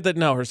can tell you that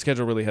no, her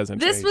schedule really hasn't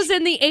changed. This was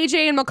in the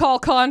AJ and McCall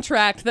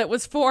contract that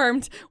was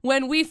formed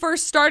when we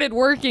first started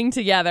working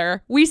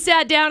together. We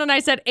sat down and I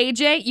said,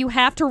 AJ, you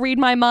have to read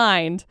my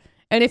mind.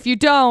 And if you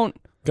don't...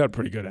 Got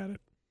pretty good at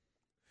it.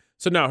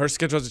 So no, her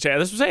schedule hasn't changed.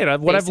 That's what I'm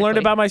saying. What I've learned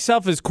about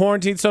myself is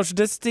quarantine, social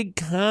distancing,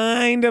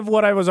 kind of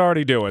what I was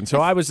already doing.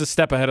 So I was a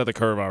step ahead of the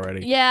curve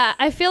already. Yeah,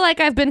 I feel like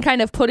I've been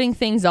kind of putting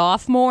things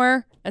off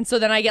more. And so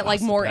then I get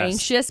more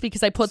anxious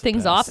because I put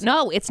things off.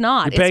 No, it's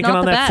not. You're banking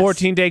on that best.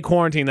 14-day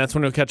quarantine. That's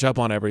when you'll catch up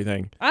on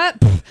everything.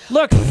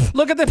 Look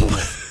at the...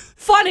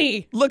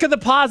 Funny. Look at the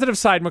positive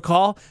side,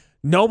 McCall.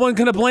 No one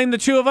can blame the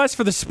two of us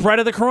for the spread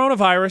of the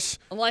coronavirus.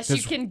 Unless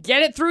you can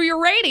get it through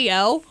your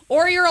radio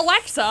or your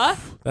Alexa.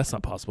 That's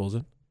not possible, is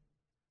it?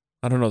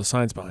 I don't know the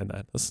science behind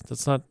that.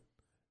 That's not...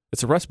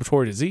 It's a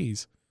respiratory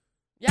disease.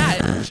 Yeah.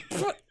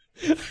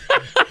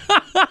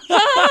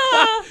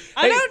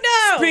 I don't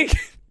know.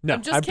 No,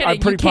 I'm just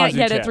kidding. You can't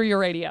get it through your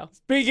radio.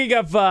 Speaking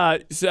of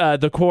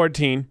the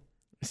quarantine,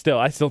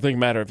 I still think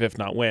matter of if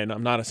not when.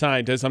 I'm not a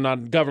scientist. I'm not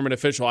a government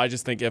official. I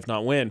just think if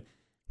not when.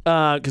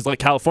 Because like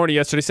California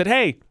yesterday said,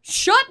 hey,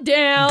 shut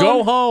down.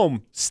 Go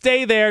home.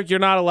 Stay there. You're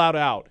not allowed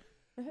out.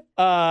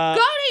 Go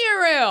to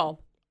your room.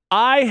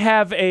 I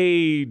have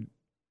a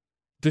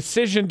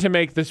decision to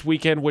make this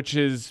weekend, which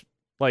is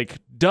like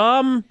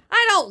dumb.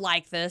 I don't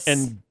like this.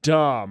 And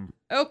dumb.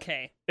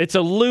 Okay. It's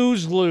a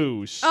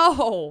lose-lose.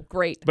 Oh,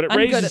 great. But it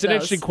raises an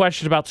interesting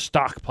question about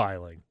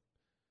stockpiling.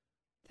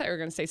 I thought you were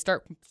going to say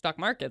stock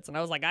markets, and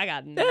I was like, I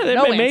got no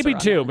maybe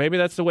answer too. on that. Maybe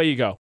that's the way you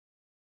go.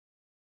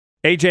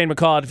 AJ and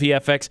McCall at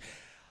VFX.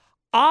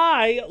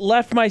 I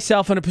left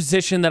myself in a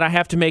position that I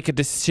have to make a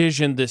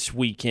decision this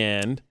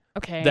weekend.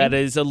 Okay. That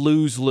is a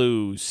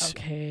lose-lose.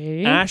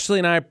 Okay. Ashley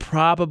and I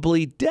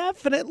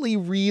definitely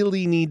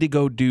really need to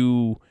go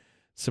do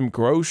some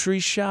grocery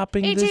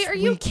shopping AJ, this are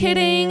you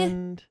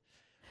kidding?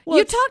 Well,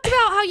 you talked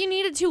about how you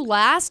needed to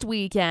last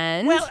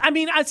weekend. Well, I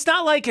mean, it's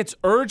not like it's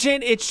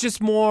urgent. It's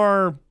just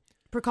more...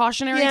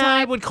 precautionary Yeah,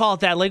 type? I would call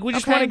it that. Like, we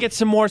just want to get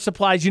some more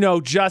supplies,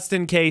 just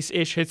in case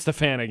ish hits the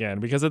fan again.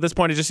 Because at this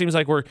point, it just seems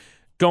like we're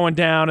going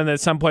down, and then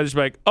at some point, it's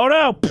like, oh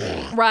no!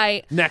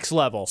 Right. Next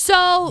level.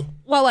 So,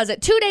 what was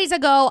it? 2 days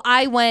ago,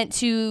 I went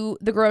to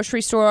the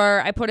grocery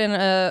store. I put in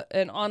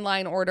an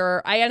online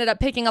order. I ended up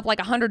picking up like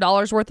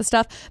 $100 worth of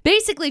stuff.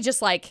 Basically,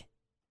 just like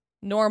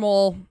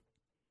normal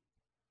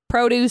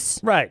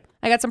produce. Right.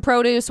 I got some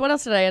produce. What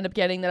else did I end up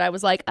getting that I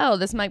was like, oh,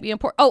 this might be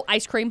important? Oh,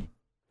 ice cream.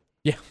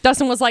 Yeah.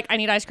 Dustin was like, I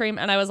need ice cream.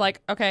 And I was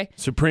like, okay.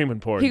 Supreme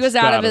importance. He was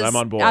out I'm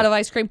on board. of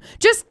ice cream.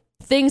 Just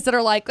things that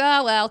are like,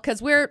 oh, well,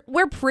 because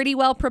we're pretty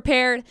well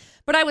prepared.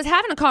 But I was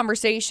having a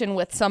conversation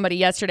with somebody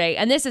yesterday,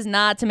 and this is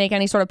not to make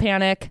any sort of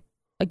panic.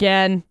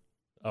 Again.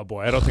 Oh,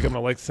 boy. I don't think I'm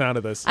going to like the sound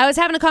of this. I was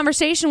having a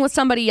conversation with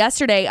somebody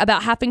yesterday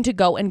about having to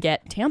go and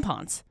get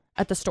tampons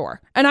at the store.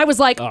 And I was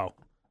like, oh,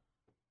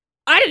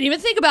 I didn't even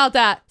think about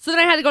that. So then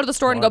I had to go to the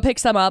store and go pick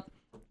some up.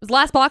 It was the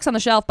last box on the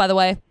shelf, by the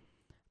way.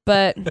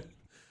 But...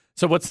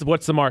 So what's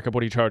the markup?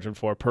 What are you charging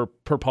for per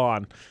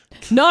pawn?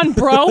 None,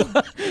 bro.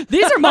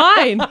 These are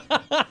mine.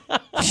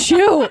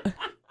 Shoot.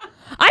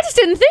 I just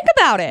didn't think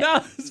about it. No,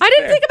 I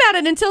didn't think about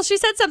it until she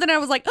said something and I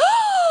was like,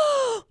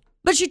 oh.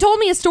 But she told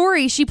me a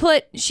story. She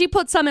put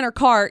some in her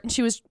cart and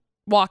she was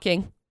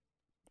walking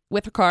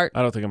with her cart.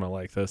 I don't think I'm going to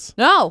like this.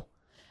 No.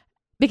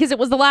 Because it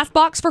was the last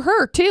box for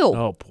her, too.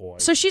 Oh, boy.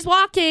 So she's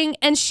walking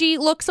and she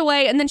looks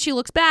away and then she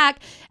looks back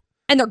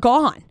and they're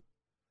gone.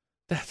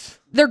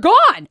 They're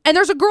gone. And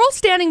there's a girl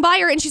standing by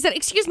her and she said,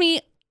 excuse me,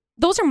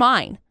 those are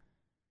mine.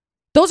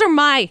 Those are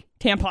my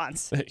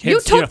tampons. You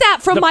took that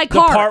from my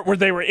cart. The part where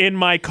they were in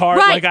my cart,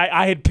 right. Like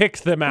I had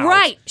picked them out.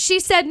 Right. She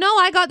said, no,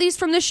 I got these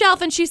from the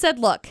shelf. And she said,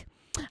 look,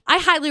 I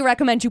highly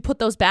recommend you put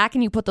those back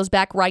and you put those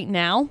back right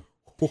now.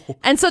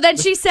 And so then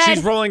she said.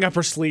 She's rolling up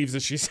her sleeves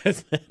as she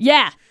says that.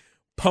 Yeah.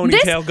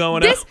 Ponytail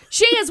going up.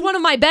 She is one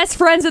of my best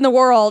friends in the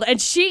world, and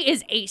she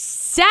is a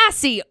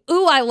sassy.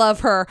 Ooh, I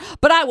love her,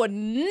 but I would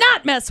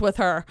not mess with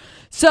her.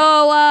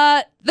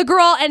 So the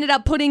girl ended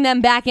up putting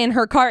them back in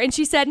her cart, and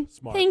she said,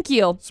 thank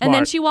you. Smart. And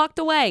then she walked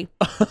away.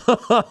 Okay,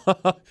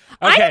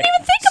 I didn't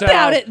even think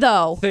about it,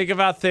 though. Think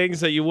about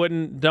things that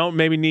you don't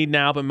maybe need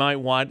now, but might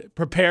want.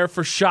 Prepare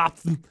for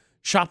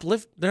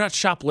shoplift. They're not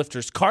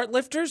shoplifters. Cart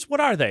lifters? What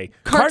are they?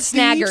 Cart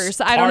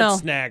snaggers. I don't know.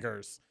 Cart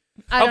snaggers.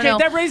 I don't know.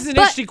 That raises an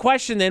interesting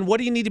question then. What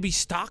do you need to be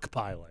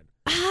stockpiling?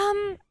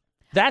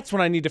 That's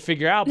what I need to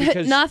figure out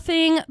because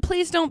Nothing.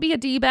 Please don't be a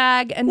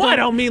D-bag. And well, I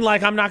don't mean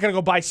like I'm not going to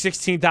go buy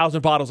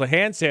 16,000 bottles of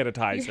hand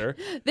sanitizer.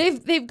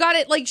 They've got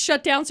it like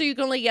shut down so you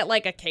can only get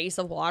like a case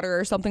of water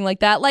or something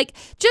like that. Like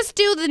just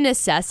do the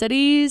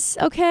necessities,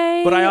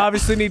 okay? But I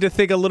obviously need to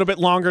think a little bit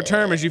longer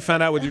term, as you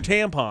found out with your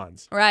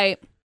tampons. Right.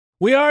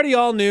 We already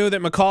all knew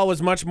that McCall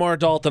was much more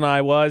adult than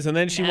I was, and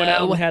then she went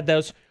out and had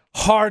those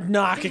hard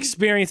knock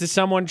experiences.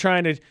 Someone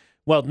trying to,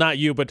 well, not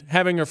you, but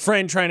having her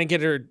friend trying to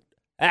get her.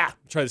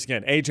 Try this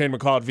again. AJ and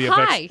McCall at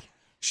VFX. Hi.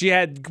 She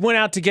went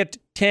out to get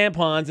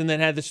tampons and then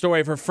had the story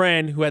of her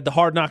friend who had the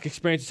hard knock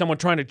experience of someone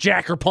trying to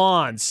jack her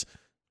pawns.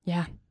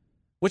 Yeah.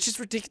 Which is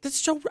ridiculous.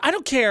 So I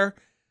don't care.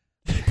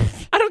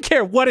 I don't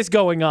care what is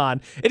going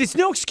on. It is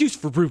no excuse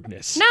for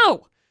rudeness.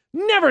 No.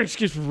 Never an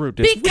excuse for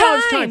rudeness. Be Now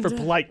it's time kind. for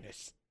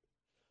politeness.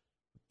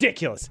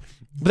 Ridiculous.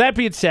 But that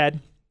being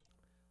said,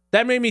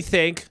 that made me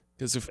think,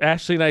 because if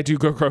Ashley and I do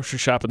go grocery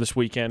shopping this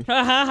weekend,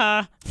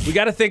 we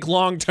got to think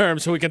long term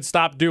so we can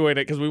stop doing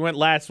it because we went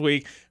last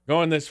week,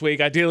 going this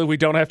week. Ideally, we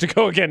don't have to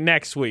go again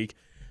next week.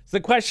 So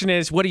the question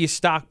is, what do you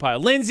stockpile?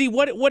 Lindsay,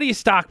 what are you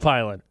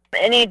stockpiling?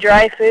 Any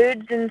dry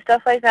foods and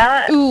stuff like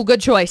that? Ooh,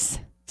 good choice.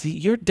 See,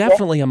 you're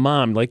definitely a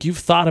mom. Like, you've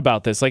thought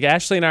about this. Like,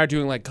 Ashley and I are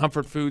doing, like,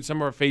 comfort food. Some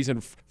of our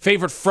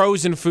favorite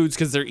frozen foods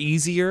because they're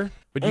easier.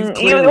 But you've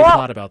clearly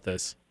thought about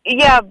this.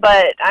 Yeah,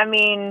 but, I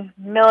mean,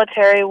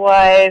 military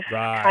wife,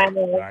 kind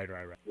of. Right.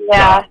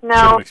 Yeah, Should no.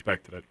 have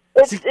expected it.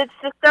 It's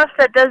the stuff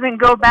that doesn't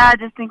go bad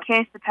just in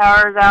case the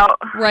power's out.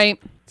 Right.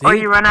 Or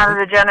you run out of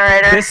the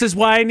generator. This is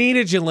why I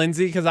needed you,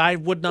 Lindsay, because I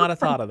would not have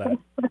thought of that.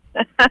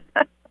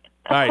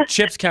 All right,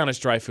 chips count as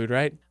dry food,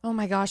 right? Oh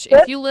my gosh.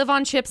 If you live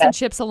on chips and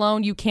chips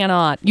alone, you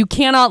cannot. You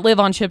cannot live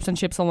on chips and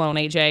chips alone,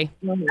 AJ.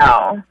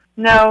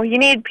 No, you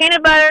need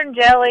peanut butter and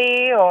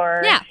jelly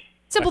or... Yeah,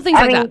 simple things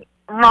like that.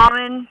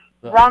 Ramen.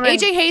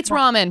 AJ hates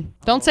ramen.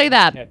 Don't say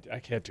that. I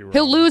can't do ramen.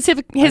 He'll lose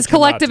his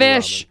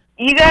collective-ish.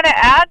 You gotta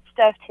add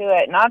stuff to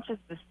it, not just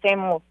the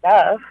same old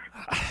stuff.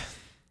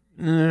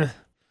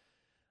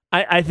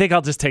 I think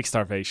I'll just take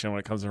starvation when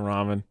it comes to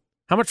ramen.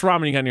 How much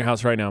ramen you got in your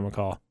house right now,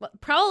 McCall?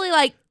 Probably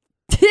like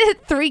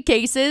 3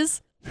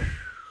 cases.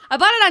 I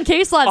bought it on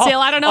case lot sale.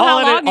 I don't know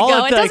how long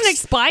ago. It doesn't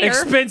expire.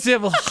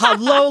 Expensive,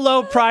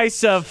 low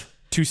price of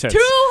 2 cents. $2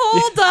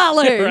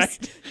 whole.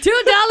 Right.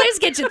 $2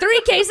 get you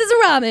 3 cases of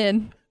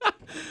ramen.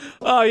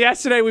 Oh,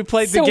 yesterday we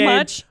played the game. So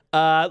much.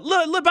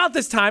 About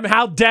this time,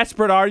 how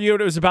desperate are you?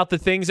 And it was about the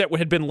things that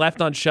had been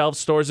left on shelves,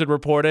 stores had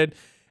reported.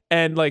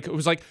 And like it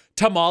was like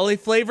tamale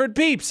flavored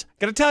Peeps.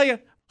 Gotta tell you.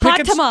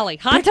 Hot tamale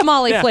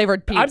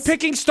flavored Peeps. I'm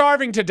picking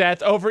starving to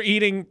death over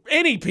eating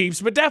any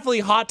Peeps, but definitely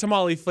hot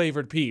tamale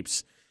flavored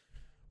Peeps.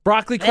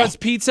 Broccoli crust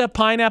pizza,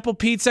 pineapple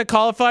pizza,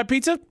 cauliflower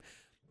pizza.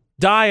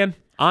 Dying.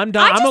 I'm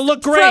dying. I'm gonna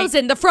look great.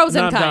 The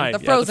frozen kind. The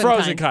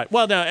frozen kind.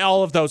 Well, now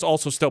all of those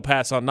also still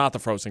pass on not the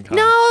frozen kind.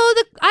 No,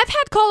 I've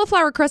had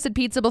cauliflower crusted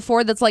pizza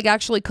before that's like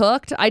actually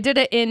cooked. I did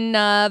it in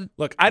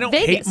Look, I don't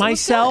Vegas. hate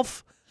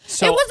myself.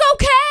 So it was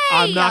okay.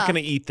 I'm not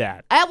gonna eat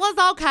that. It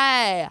was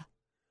okay.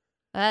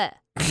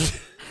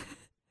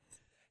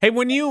 Hey,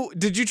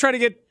 did you try to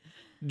get?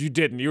 You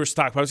didn't. You were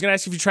stockpiled. I was gonna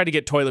ask you if you tried to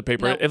get toilet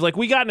paper. No. If like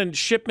we got a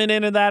shipment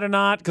into that or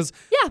not? Because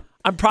yeah,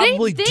 I'm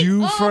probably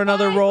due for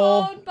another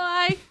roll.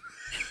 Bye.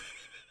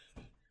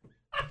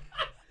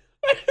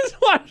 I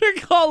just watched her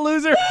call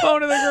lose her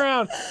phone to the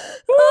ground.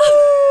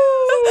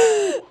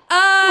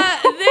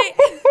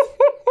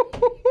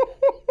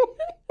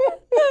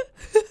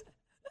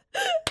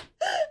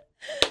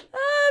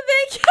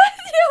 They get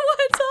you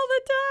once all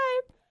the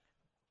time.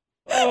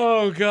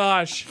 Oh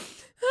gosh.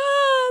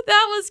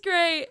 That was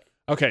great.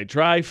 Okay,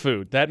 dry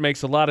food. That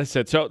makes a lot of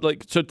sense. So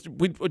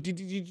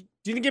you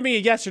didn't give me a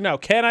yes or no.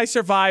 Can I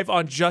survive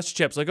on just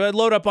chips? Like I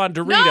load up on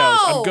Doritos. No.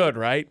 I'm good,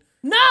 right?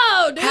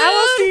 No, dude. How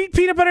else do you eat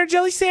peanut butter and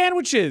jelly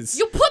sandwiches?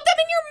 You put them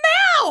in your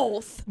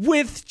mouth.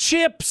 With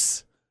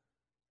chips.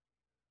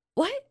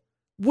 What?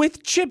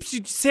 With chips.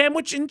 You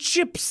sandwich and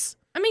chips.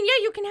 I mean,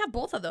 yeah, you can have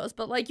both of those,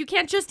 but like you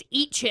can't just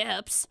eat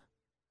chips.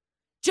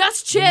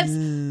 Just chips.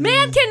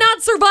 Man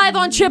cannot survive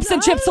on chips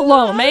and chips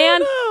alone,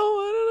 man. I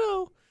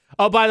don't know.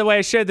 Oh, by the way,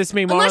 I shared this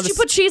meme. Unless you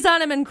put cheese on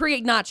them and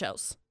create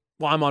nachos.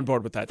 Well, I'm on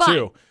board with that, Fine.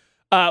 too.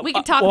 We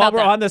can talk about while that.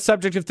 we're on the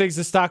subject of things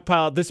to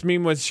stockpile, this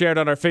meme was shared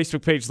on our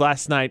Facebook page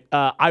last night.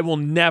 I will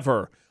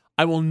never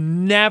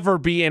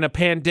be in a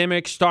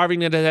pandemic, starving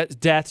to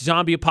death,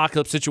 zombie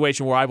apocalypse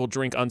situation where I will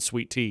drink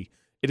unsweet tea.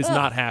 It is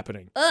not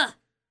happening.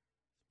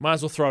 Might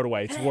as well throw it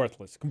away. It's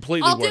worthless.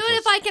 Completely worthless.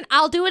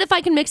 I'll do it if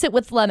I can mix it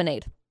with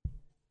lemonade.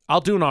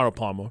 I'll do an Arnold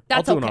Palmer.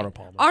 That's I'll do okay. an Arnold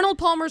Palmer. Arnold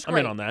Palmer's great. I'm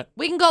in on that.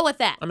 We can go with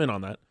that. I'm in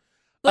on that.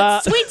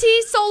 But sweet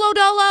tea solo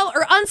dolo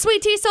or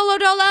unsweet tea solo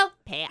dolo,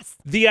 pass.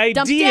 The idea,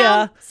 dump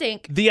down,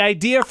 sink. The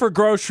idea for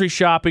grocery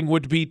shopping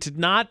would be to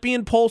not be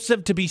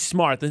impulsive, to be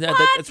smart.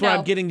 That's what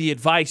I'm getting the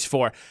advice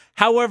for.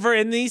 However,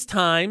 in these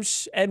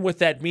times, and with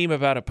that meme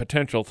about a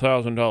potential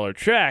 $1,000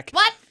 check,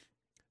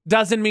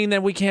 doesn't mean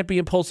that we can't be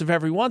impulsive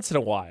every once in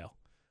a while.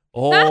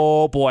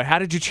 Oh boy, how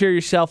did you cheer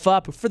yourself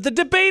up for the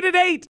debate at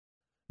 8?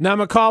 Now,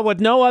 McCall,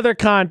 with no other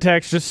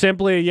context, just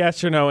simply a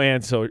yes or no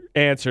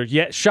answer.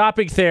 Yet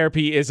shopping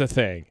therapy is a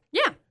thing.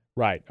 Yeah.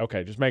 Right.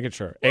 Okay. Just making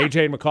sure. Yeah.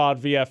 AJ and McCall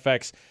at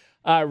VFX.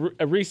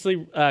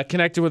 Recently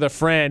connected with a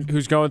friend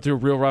who's going through a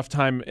real rough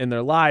time in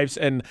their lives.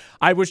 And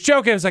I was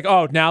joking. I was like,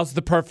 oh, now's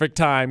the perfect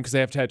time because they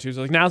have tattoos.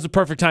 Like, now's the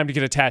perfect time to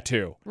get a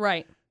tattoo.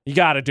 Right. You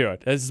got to do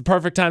it. This is the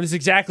perfect time. This is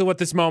exactly what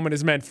this moment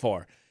is meant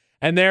for.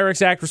 And their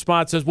exact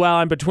response is, well,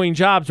 I'm between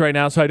jobs right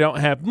now, so I don't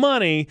have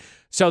money.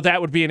 So that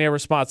would be an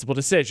irresponsible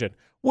decision,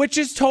 which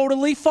is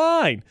totally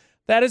fine.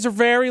 That is a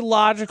very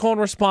logical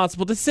and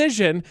responsible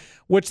decision,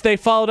 which they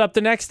followed up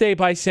the next day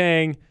by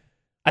saying,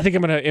 I think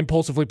I'm going to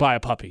impulsively buy a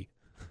puppy.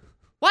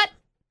 What?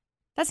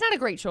 That's not a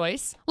great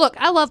choice. Look,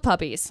 I love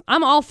puppies.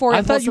 I'm all for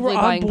impulsively buying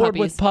puppies. I thought you were on board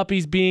with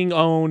puppies being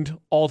owned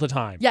all the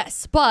time.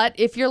 Yes, but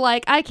if you're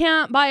like, I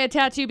can't buy a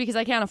tattoo because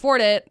I can't afford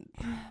it,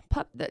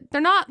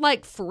 they're not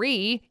like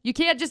free. You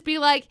can't just be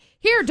like,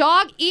 here,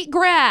 dog, eat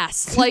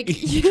grass. Like,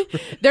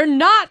 they're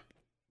not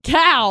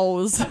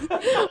cows.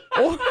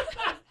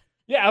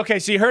 Yeah, okay,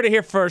 so you heard it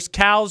here first.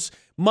 Cows,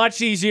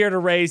 much easier to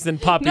raise than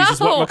puppies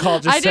is what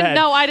McCall just said.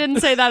 No, I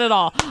didn't say that at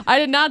all. I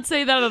did not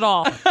say that at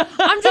all.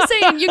 I'm just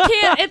saying you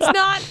can't, it's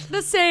not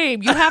the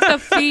same. You have to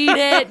feed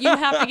it. You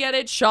have to get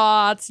it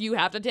shots. You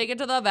have to take it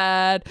to the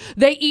vet.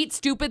 They eat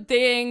stupid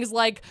things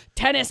like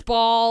tennis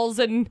balls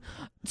and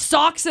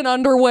socks and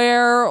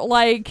underwear,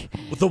 like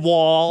the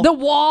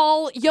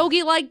wall.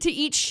 Yogi liked to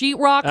eat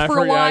sheetrock for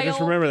a while. I just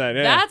remember that.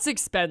 Yeah. That's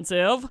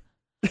expensive.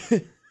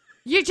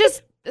 You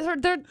just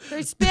they're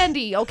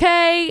spendy,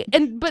 okay?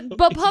 And but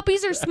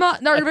puppies are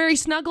very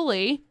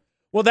snuggly.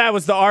 Well, that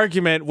was the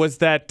argument, was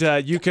that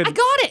you can I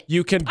got it.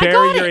 You can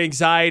bury your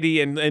anxiety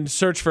and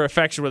search for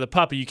affection with a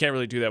puppy. You can't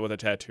really do that with a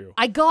tattoo.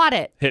 I got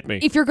it. Hit me.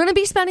 If you're going to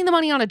be spending the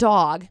money on a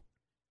dog,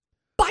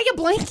 buy a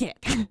blanket.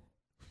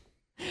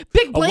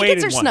 Big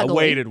blankets are snuggly. A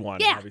weighted one,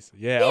 yeah. Obviously.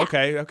 Yeah.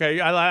 Okay.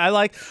 I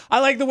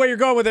like the way you're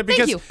going with it,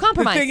 because Thank you.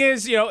 Compromise. The thing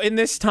is, in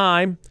this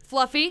time,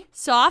 fluffy,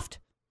 soft,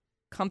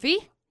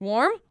 comfy,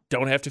 warm.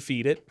 Don't have to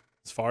feed it,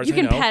 as far as I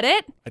know. You can pet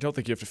it. I don't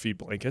think you have to feed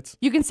blankets.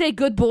 You can say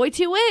good boy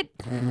to it.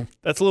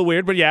 That's a little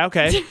weird, but yeah,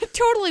 okay.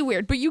 Totally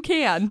weird, but you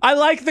can. I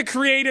like the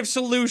creative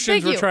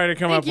solutions we're trying to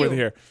come up with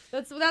here.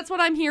 That's what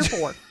I'm here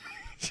for.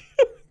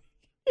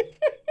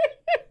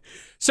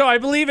 So I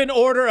believe in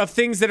order of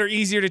things that are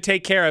easier to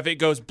take care of, it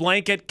goes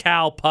blanket,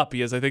 cow,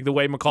 puppy, is I think the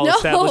way McCall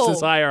established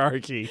this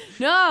hierarchy.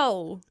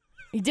 No,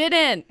 he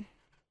didn't.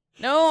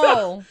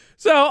 No.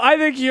 So I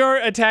think you're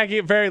attacking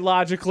it very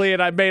logically,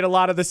 and I made a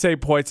lot of the same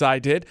points I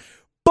did.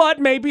 But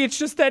maybe it's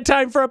just that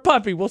time for a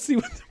puppy. We'll see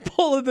what the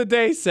poll of the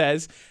day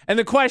says. And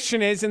the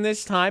question is, in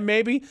this time,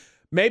 maybe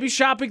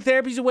shopping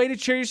therapy is a way to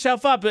cheer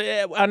yourself up.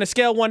 On a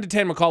scale of 1 to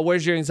 10, McCall,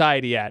 where's your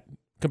anxiety at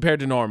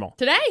compared to normal?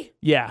 Today?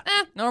 Yeah.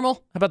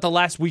 Normal. How about the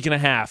last week and a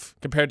half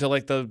compared to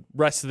like the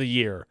rest of the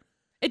year?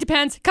 It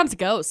depends. It comes and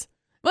goes.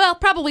 Well,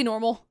 probably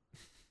normal.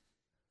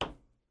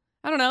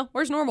 I don't know.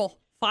 Where's normal?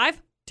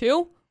 5,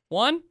 2,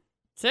 1,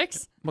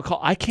 6? McCall,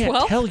 I can't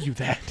 12? tell you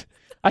that.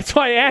 That's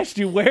why I asked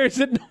you, where is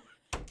it?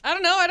 I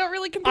don't know. I don't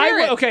really compare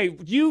it. Okay,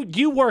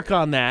 you work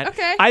on that.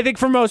 Okay. I think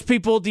for most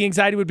people, the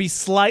anxiety would be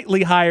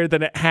slightly higher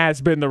than it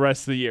has been the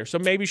rest of the year. So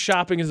maybe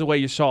shopping is the way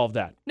you solve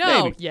that.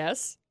 No. Maybe.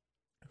 Yes.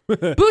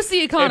 Boost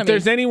the economy. If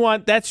there's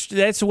anyone, that's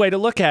the way to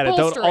look at it.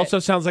 Though it Bolster also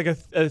sounds like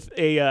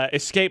a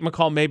escape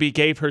McCall maybe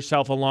gave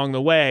herself along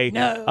the way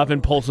of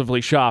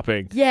impulsively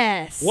shopping.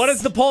 Yes. What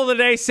does the poll of the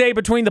day say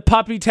between the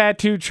puppy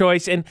tattoo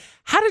choice and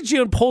how did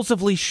you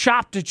impulsively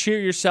shop to cheer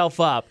yourself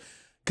up?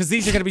 Because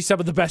these are going to be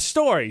some of the best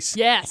stories.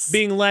 Yes.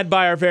 Being led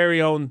by our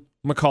very own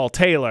McCall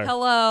Taylor.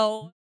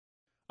 Hello.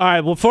 All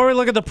right, before we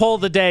look at the poll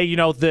of the day,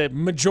 the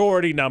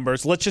majority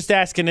numbers, let's just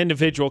ask an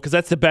individual, because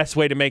that's the best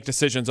way to make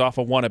decisions off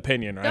of one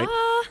opinion, right?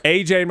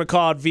 AJ and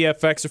McCall at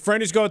VFX, a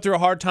friend who's going through a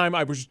hard time.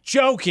 I was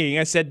joking.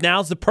 I said,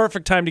 now's the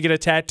perfect time to get a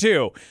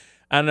tattoo.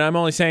 And I'm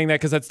only saying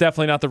that because that's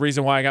definitely not the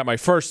reason why I got my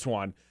first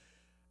one.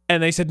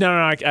 And they said, no,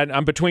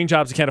 I'm between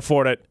jobs. I can't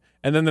afford it.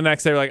 And then the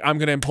next day, they're like, I'm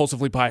going to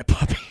impulsively buy a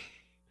puppy.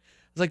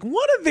 I was like,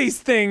 one of these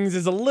things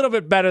is a little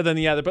bit better than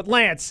the other. But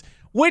Lance,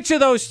 which of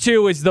those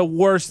two is the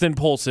worst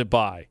impulsive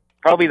buy?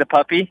 Probably the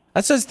puppy.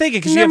 That's what I was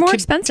thinking, because you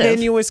have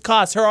continuous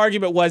costs. Her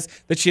argument was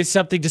that she has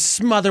something to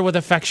smother with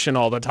affection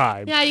all the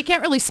time. Yeah, you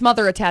can't really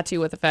smother a tattoo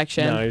with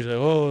affection. No, you're like,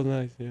 oh,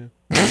 nice, yeah.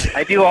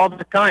 I do all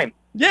the time.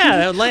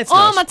 Yeah, Lance does.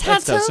 Oh, my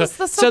tattoos,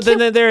 that's so cute.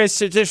 Then there's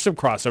some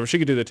crossover. She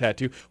could do the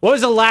tattoo. What was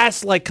the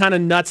last, kind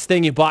of nuts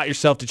thing you bought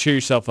yourself to cheer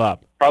yourself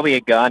up? Probably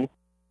a gun.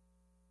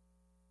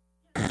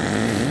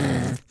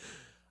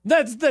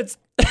 That's that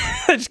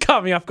just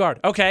caught me off guard.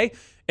 Okay.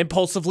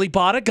 Impulsively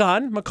bought a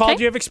gun. McCall,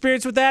 do you have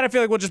experience with that? I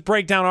feel like we'll just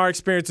break down our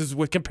experiences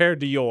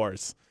compared to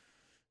yours.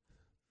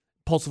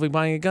 Impulsively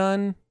buying a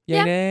gun?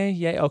 Yay, nay?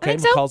 Yay. Okay,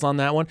 McCall's on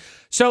that one.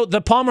 So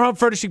the Palmer Home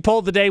Furnishing poll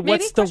of the day.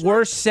 What's the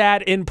worst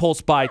sad impulse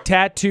buy?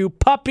 Tattoo,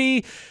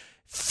 puppy.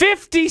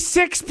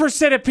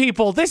 56% of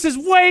people. This is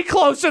way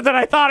closer than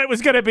I thought it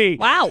was going to be.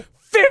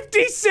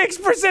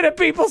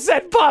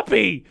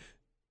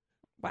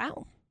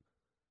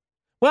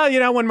 Well, you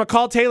know, when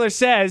McCall Taylor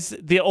says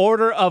the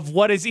order of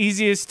what is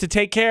easiest to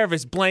take care of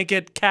is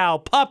blanket, cow,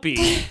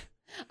 puppy.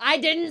 I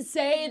didn't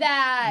say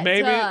that.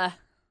 Maybe.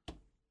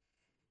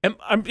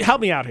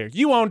 Help me out here.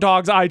 You own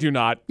dogs. I do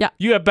not. Yeah.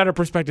 You have better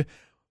perspective.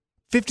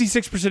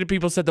 56% of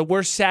people said the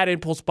worst sad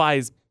impulse buy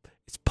is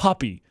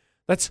puppy.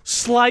 That's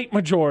slight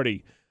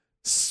majority.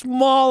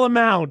 Small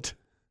amount.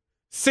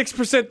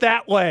 6%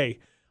 that way.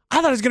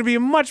 I thought it was going to be a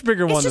much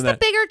bigger one than that. It's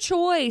just a bigger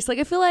choice. Like,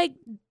 I feel like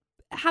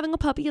having a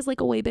puppy is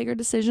like a way bigger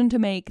decision to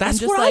make. That's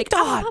than just what I like,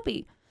 thought. Oh,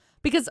 puppy.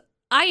 Because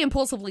I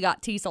impulsively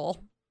got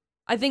Teasel.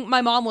 I think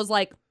my mom was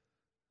like,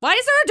 why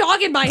is there a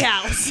dog in my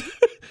house?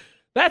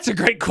 That's a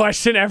great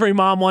question every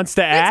mom wants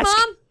to ask.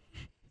 Thanks, Mom.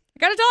 I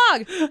got a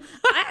dog.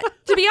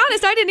 To be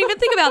honest, I didn't even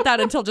think about that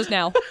until just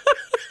now.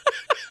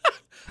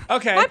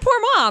 Okay. My poor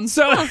mom.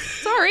 So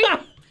sorry. I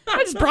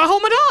just brought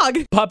home a dog.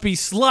 Puppy,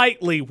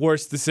 slightly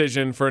worse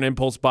decision for an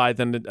impulse buy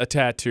than a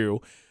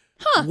tattoo.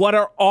 Huh. What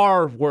are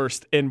our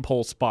worst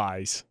impulse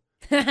buys?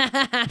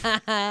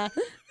 Let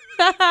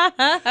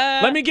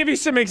me give you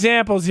some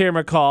examples here,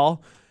 McCall.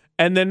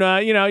 And then,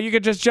 you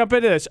could just jump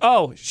into this.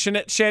 Oh,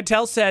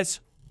 Chantel says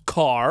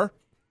car.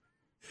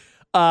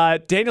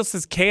 Daniel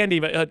says candy,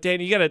 but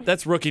Daniel,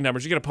 that's rookie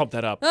numbers. You gotta pump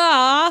that up.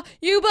 Aw,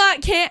 you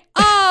bought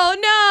Oh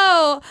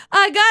no,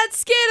 I got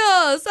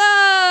Skittles.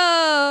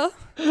 Oh,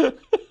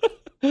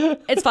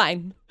 it's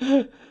fine.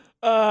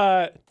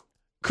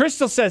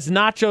 Crystal says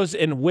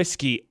nachos and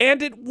whiskey,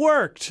 and it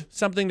worked.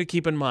 Something to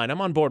keep in mind.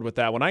 I'm on board with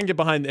that one. I can get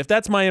behind. If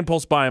that's my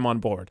impulse buy, I'm on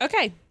board.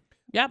 Okay.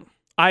 Yep.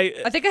 I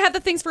think I have the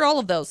things for all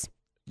of those.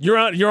 You're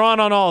on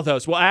all of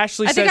those. Well,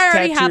 Ashley says I think I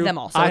already tattoo. have them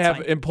all. So I it's have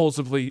fine.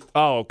 impulsively.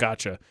 Oh,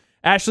 gotcha.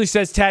 Ashley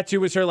says tattoo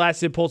was her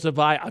last impulsive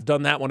buy. I've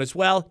done that one as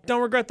well.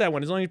 Don't regret that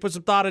one. As long as you put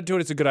some thought into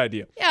it, it's a good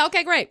idea. Yeah,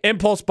 okay, great.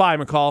 Impulse buy,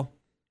 McCall.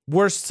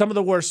 Some of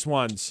the worst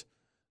ones.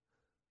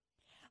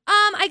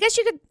 I guess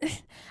you could.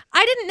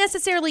 I didn't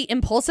necessarily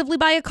impulsively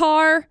buy a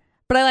car,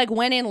 but I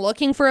went in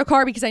looking for a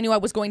car because I knew I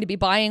was going to be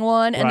buying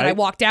one, and then I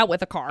walked out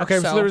with a car. Okay,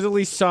 so there was at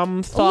least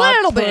some thought a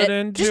little put bit,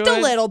 into just it.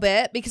 a little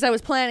bit, because I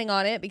was planning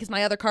on it because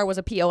my other car was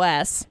a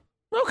POS.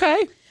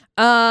 Okay.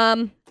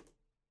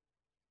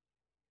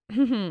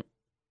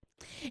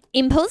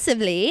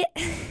 Impulsively,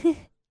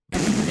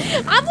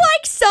 I'm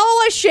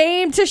so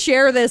ashamed to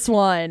share this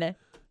one.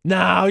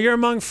 No, you're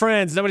among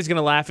friends. Nobody's going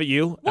to laugh at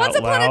you. Once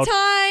out upon loud. a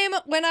time,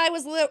 when I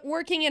was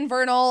working in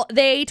Vernal,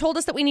 they told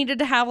us that we needed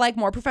to have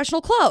more professional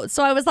clothes.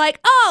 So I was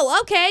like, oh,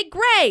 okay,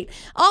 great.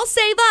 I'll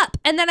save up.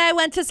 And then I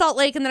went to Salt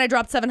Lake and then I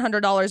dropped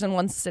 $700 in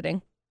one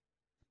sitting.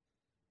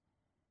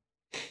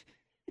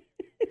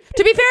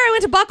 To be fair, I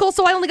went to Buckle,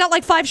 so I only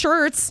got 5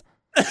 shirts.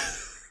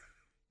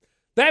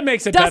 That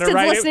makes it Dustin's better,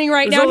 right? listening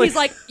right now. He's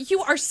like,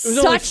 you are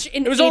such an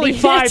idiot. It was only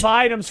 5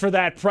 items for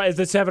that price,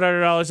 the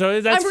 $700.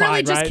 So that's fine, I'm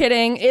really just right?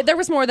 kidding. There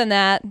was more than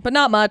that, but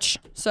not much.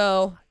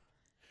 So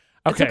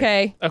it's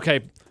okay.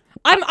 Okay.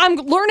 I'm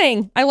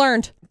learning. I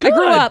learned. Good. I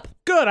grew up.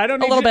 Good. I don't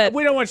need a little bit.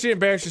 We don't want you to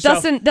embarrass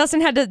yourself.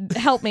 Dustin had to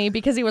help me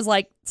because he was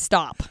like,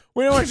 stop.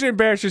 We don't want you to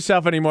embarrass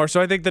yourself anymore.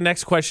 So I think the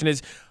next question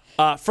is,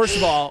 first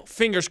of all,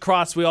 fingers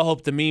crossed, we all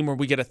hope the meme where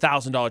we get a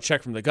 $1,000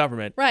 check from the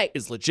government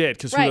is legit,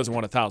 because who doesn't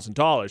want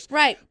 $1,000?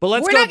 Right. But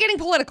We're not getting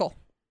political.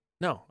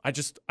 No, I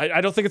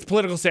don't think it's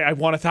political to say I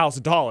want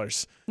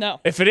 $1,000.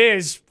 No. If it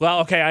is,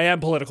 well, okay, I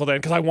am political then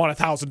because I want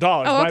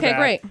 $1,000. Oh, okay,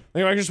 great. I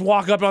can just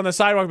walk up on the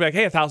sidewalk and be like,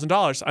 hey,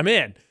 $1,000, I'm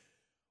in.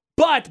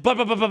 But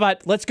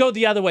let's go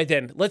the other way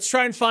then. Let's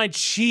try and find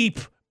cheap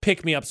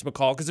pick-me-ups,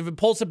 McCall, because if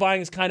impulsive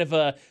buying is kind of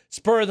a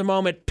spur of the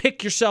moment,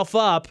 pick yourself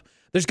up,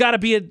 there's got to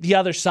be the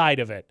other side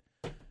of it.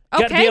 You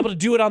got to be able to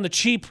do it on the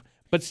cheap,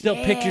 but still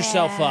pick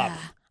yourself up.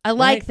 I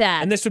like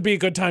that. And this would be a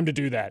good time to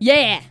do that.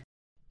 Yeah.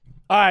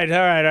 All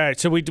right.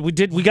 So we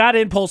got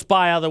impulse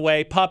buy out of the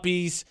way.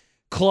 Puppies,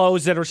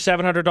 clothes that are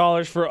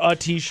 $700 for a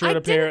T-shirt.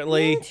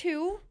 Apparently, I didn't mean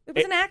to. It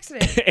was an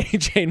accident.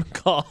 AJ and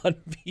McCall on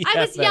VFX.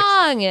 I was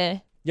young.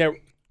 Yeah,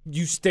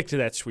 you stick to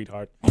that,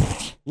 sweetheart.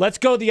 Let's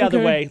go the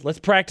other way. Let's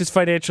practice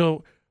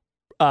financial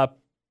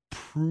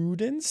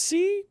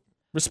prudency,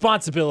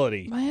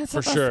 responsibility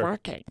for sure.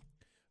 Working?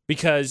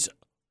 Because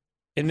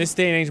in this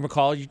day and age,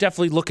 McCall, you're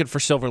definitely looking for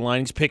silver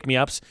linings,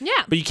 pick-me-ups.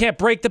 Yeah. But you can't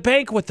break the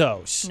bank with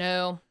those.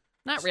 No,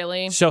 not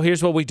really. So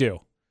here's what we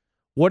do.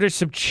 What are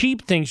some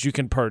cheap things you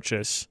can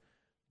purchase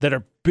that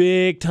are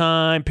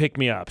big-time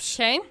pick-me-ups?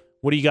 Okay.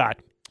 What do you got?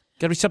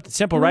 Got to be something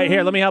simple, right?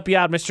 Here, let me help you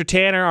out. Mr.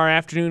 Tanner, our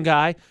afternoon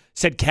guy,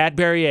 said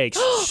Cadbury eggs.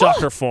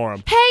 Sucker for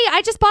him. Hey,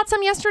 I just bought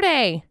some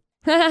yesterday.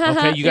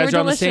 Okay, you guys are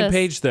on the same delicious.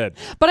 page then.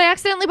 But I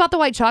accidentally bought the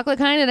white chocolate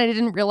kind, and I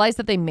didn't realize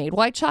that they made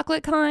white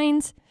chocolate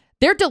kinds.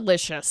 They're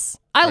delicious.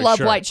 I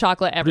love white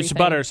chocollet everything.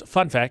 Producer Butters,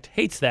 fun fact,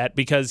 hates that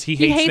because he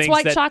hates things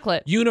white that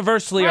chocolate.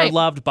 universally are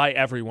loved by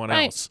everyone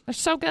else. They're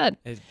so good.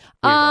 He's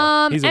a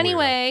weirdo.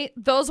 Anyway,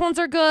 those ones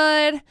are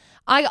good.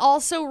 I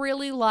also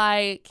really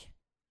like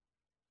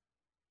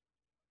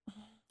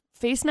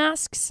face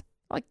masks,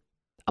 like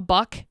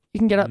 $1. You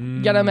can get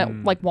them at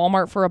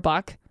Walmart for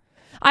 $1.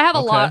 I have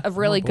a lot of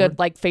really good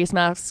face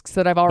masks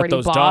that I've already but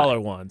those bought. dollar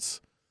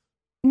ones.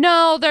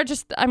 No, they're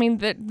just. I mean,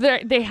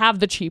 they have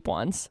the cheap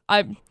ones.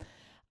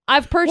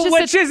 I've purchased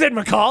Which is it,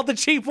 McCall? The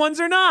cheap ones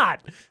or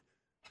not?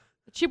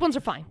 The cheap ones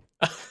are fine.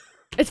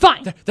 It's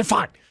fine. They're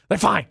fine. They're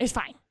fine. It's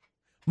fine.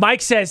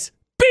 Mike says,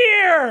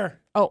 beer!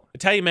 Oh. I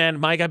tell you, man,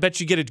 Mike, I bet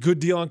you get a good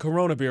deal on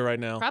Corona beer right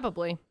now.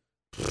 Probably.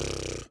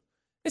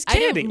 It's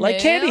candy. Like,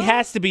 know. candy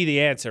has to be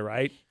the answer,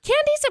 right?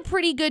 Candy's a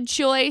pretty good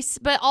choice,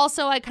 but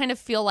also I kind of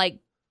feel like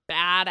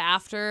bad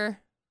after.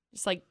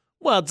 Just like,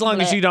 Well, as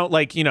long as you don't,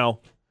 like,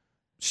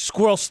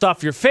 squirrel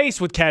stuff your face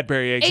with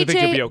Cadbury eggs, I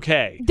think you'll be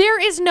okay.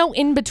 There is no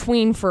in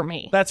between for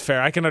me. That's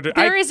fair. I can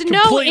understand. There is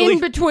no in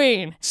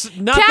between.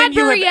 Nothing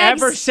Cadbury you have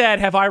eggs, ever said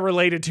have I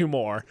related to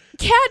more.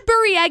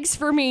 Cadbury eggs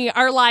for me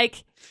are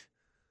like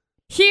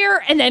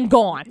here and then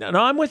gone. No,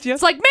 I'm with you.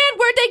 It's like, man,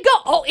 where'd they go?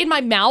 Oh, in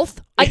my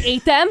mouth. I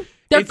ate them.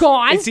 They're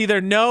gone. It's either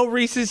no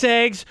Reese's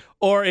eggs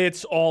or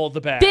it's all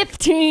the bag.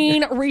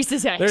 15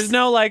 Reese's eggs. There's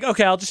no like,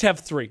 okay, I'll just have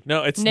 3.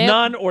 No, it's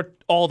none or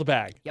all the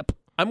bag. Yep.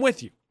 I'm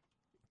with you.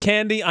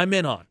 Candy, I'm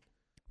in on.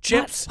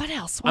 Chips. What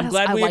else? I'm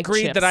glad we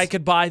agreed chips. that I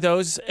could buy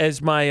those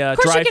as my Of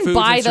course dry you can foods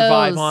buy and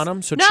survive those. on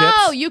them. So no,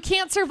 chips. you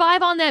can't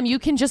survive on them. You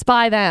can just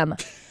buy them.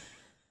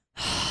 Wow.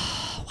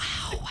 I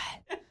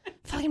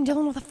feel like I'm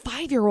dealing with a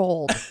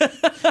 5-year-old.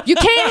 You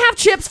can't have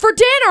chips for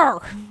dinner.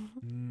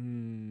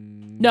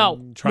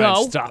 No. Try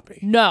and stop me.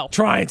 No.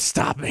 Try and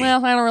stop me.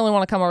 Well, I don't really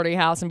want to come over to your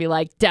house and be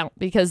like, don't,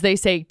 because they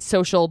say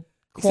social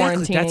quarantining,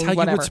 Exactly. That's how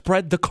whatever. you would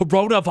spread the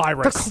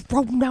coronavirus. The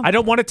corona. I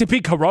don't want it to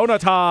be Corona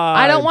time.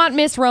 I don't want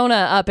Miss Rona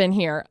up in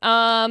here.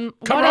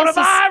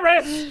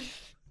 Coronavirus.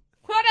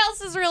 What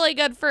else is really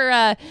good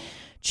for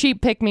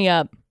cheap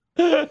pick-me-up?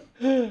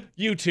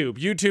 YouTube.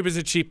 YouTube is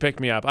a cheap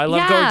pick-me-up. I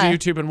love going to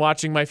YouTube and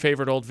watching my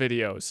favorite old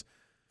videos.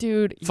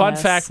 Dude, Fun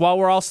yes. fact, while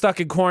we're all stuck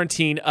in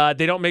quarantine,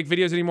 they don't make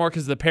videos anymore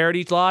because of the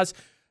parody laws.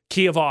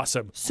 Key of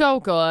Awesome. So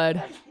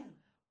good.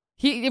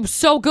 It was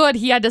so good,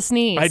 he had to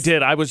sneeze. I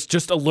did. I was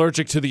just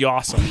allergic to the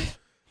awesome.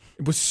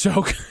 It was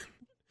so good.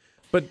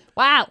 But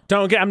wow.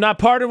 I'm not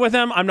partnered with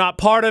them. I'm not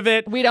part of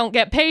it. We don't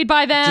get paid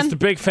by them. Just a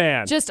big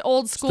fan. Just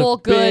old school,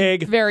 Just a good,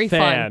 big very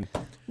fan.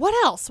 fun.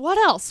 What else? What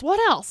else? What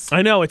else?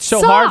 I know. It's so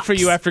Socks. hard for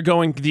you after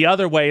going the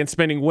other way and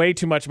spending way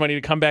too much money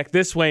to come back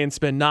this way and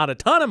spend not a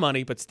ton of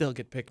money, but still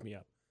get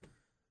pick-me-up.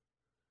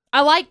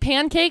 I like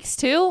pancakes,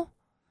 too.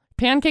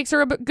 Pancakes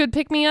are a good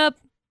pick-me-up.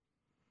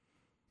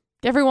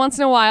 Every once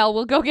in a while,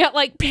 we'll go get,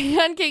 like,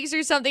 pancakes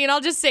or something, and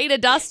I'll just say to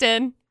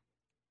Dustin,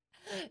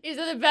 these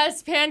are the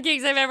best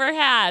pancakes I've ever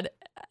had.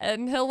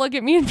 And he'll look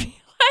at me and be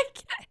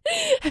like,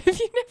 have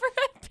you never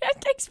had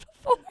pancakes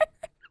before?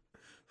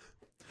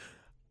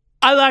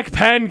 I like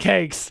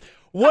pancakes.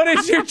 What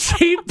is your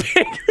cheap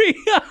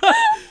pick-me-up?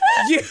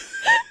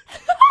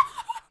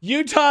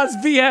 Utah's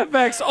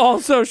VFX, all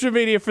social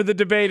media for the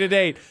debate at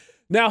 8.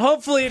 Now,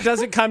 hopefully it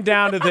doesn't come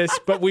down to this,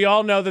 but we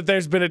all know that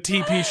there's been a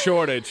TP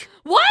shortage.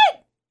 What?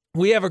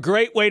 We have a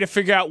great way to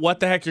figure out what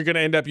the heck you're going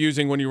to end up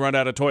using when you run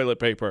out of toilet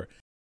paper.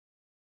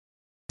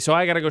 So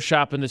I got to go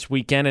shopping this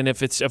weekend, and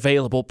if it's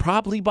available,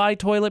 probably buy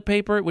toilet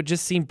paper. It would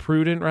just seem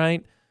prudent,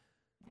 right?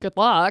 Good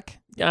luck.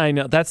 I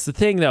know. That's the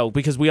thing, though,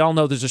 because we all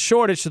know there's a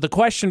shortage. So the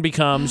question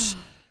becomes,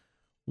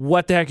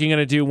 what the heck are you going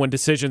to do when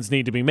decisions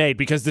need to be made?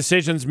 Because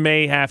decisions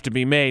may have to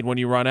be made when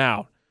you run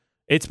out.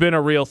 It's been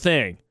a real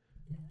thing.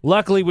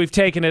 Luckily, we've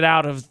taken it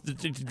out of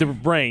the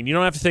brain. You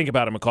don't have to think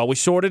about it, McCall. We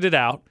sorted it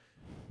out.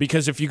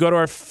 Because if you go to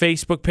our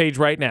Facebook page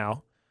right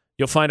now,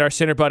 you'll find our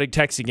Center Button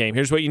texting game.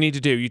 Here's what you need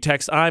to do. You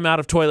text, I'm out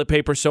of toilet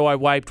paper, so I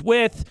wiped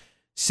with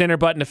center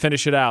button to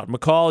finish it out.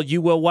 McCall,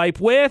 you will wipe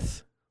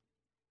with?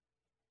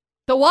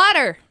 The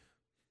water.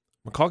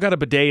 McCall got a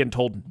bidet and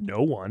told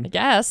no one. I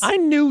guess. I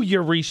knew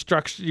your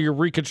reconstruction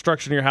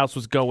of your house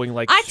was going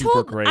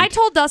super great. I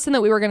told Dustin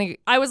that we were going to,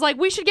 I was like,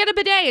 we should get a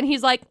bidet. And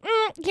he's like,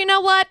 you know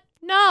what?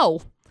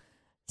 No.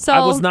 So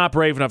I was not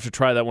brave enough to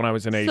try that when I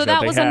was in Asia. So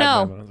that was a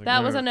no. Like,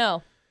 that was a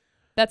no.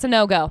 That's a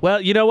no-go. Well,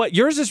 you know what?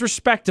 Yours is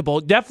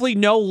respectable. Definitely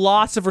no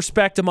loss of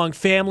respect among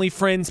family,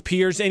 friends,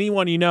 peers,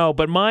 anyone you know.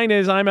 But mine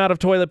is, I'm out of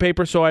toilet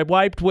paper, so I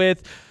wiped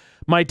with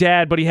my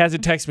dad, but he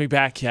hasn't texted me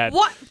back yet.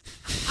 What?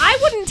 I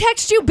wouldn't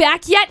text you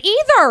back yet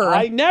either.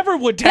 I never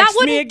would text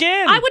me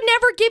again. I would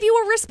never give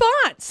you a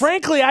response.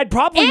 Frankly, I'd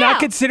probably not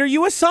consider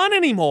you a son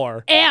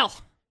anymore. Ew.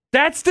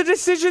 That's the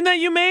decision that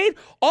you made?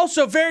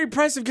 Also, very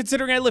impressive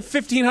considering I live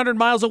 1,500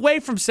 miles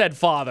away from said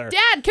father.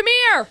 Dad, come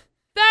here.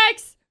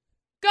 Thanks.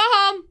 Go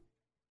home.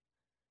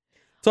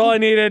 That's all I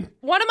needed.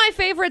 One of my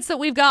favorites that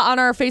we've got on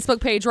our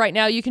Facebook page right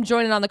now, you can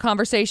join in on the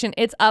conversation.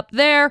 It's up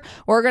there.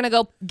 We're going to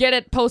go get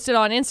it posted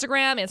on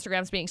Instagram.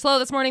 Instagram's being slow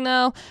this morning,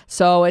 though.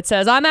 So it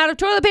says, I'm out of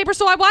toilet paper,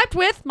 so I wiped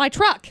with my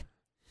truck.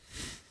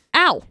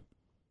 Ow.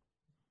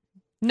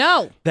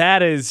 No.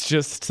 That is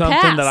just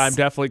something that I'm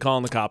definitely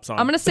calling the cops on.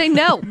 I'm going to say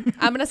no.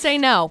 I'm going to say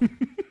no.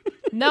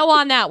 No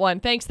on that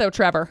one. Thanks, though,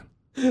 Trevor.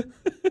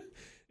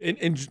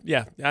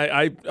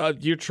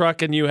 Your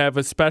truck and you have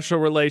a special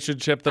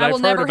relationship that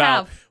I've heard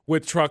about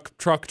with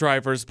truck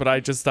drivers, but I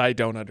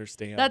don't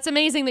understand. That's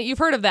amazing that you've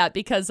heard of that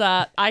because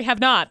I have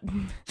not.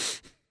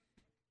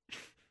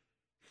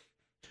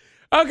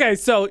 Okay,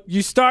 so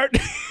you start.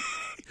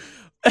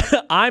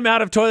 I'm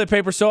out of toilet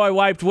paper, so I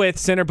wiped with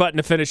center button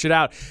to finish it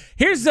out.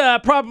 Here's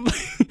probably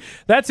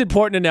that's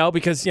important to know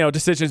because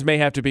decisions may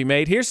have to be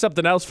made. Here's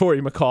something else for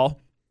you, McCall.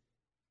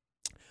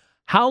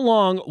 How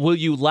long will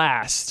you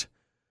last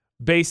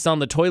based on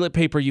the toilet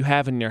paper you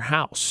have in your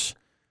house?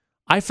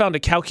 I found a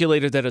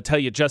calculator that'll tell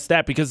you just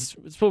that because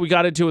it's what we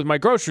got into with my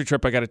grocery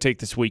trip I got to take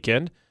this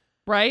weekend.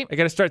 Right. I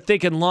got to start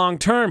thinking long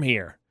term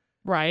here.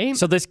 Right.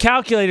 So this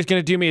calculator is going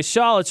to do me a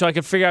solid so I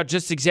can figure out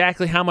just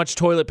exactly how much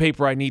toilet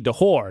paper I need to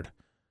hoard.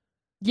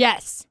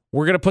 Yes.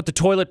 We're going to put the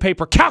toilet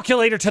paper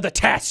calculator to the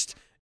test.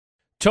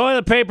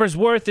 Toilet paper's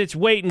worth its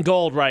weight in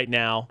gold right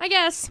now. I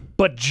guess.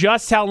 But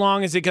just how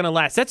long is it going to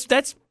last?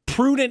 That's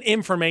prudent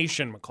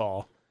information,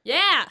 McCall.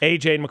 Yeah.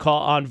 AJ and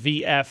McCall on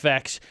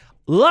VFX.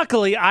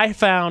 Luckily, I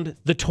found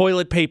the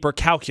toilet paper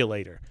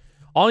calculator.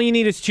 All you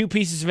need is 2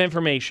 pieces of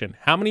information.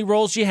 How many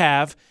rolls you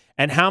have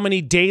and how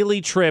many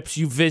daily trips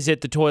you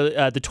visit the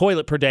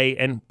toilet per day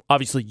and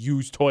obviously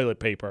use toilet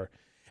paper.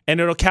 And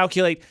it'll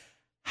calculate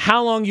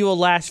how long you will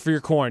last for your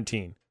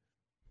quarantine.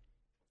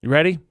 You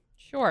ready?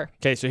 Sure.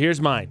 Okay, so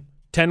here's mine.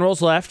 10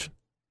 rolls left,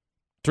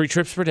 3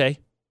 trips per day.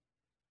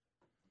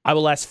 I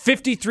will last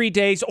 53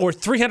 days or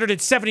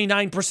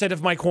 379%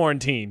 of my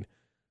quarantine.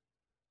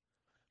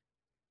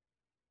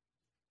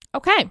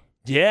 Okay.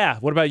 Yeah.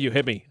 What about you?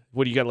 Hit me.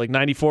 What do you got, like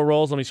 94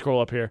 rolls? Let me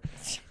scroll up here.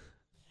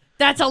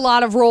 That's a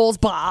lot of rolls,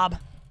 Bob.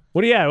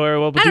 What do you have?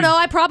 I don't know.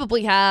 I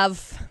probably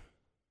have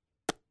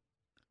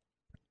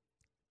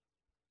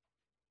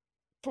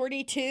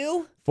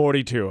 42.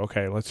 42.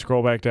 Okay, let's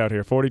scroll back down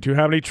here. 42.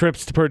 How many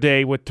trips per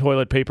day with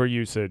toilet paper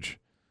usage?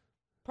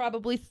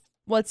 Probably,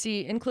 let's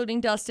see, including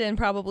Dustin,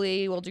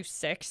 probably we'll do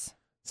 6.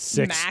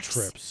 6 max.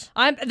 trips.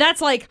 That's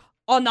like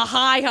on the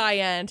high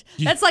end.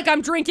 That's like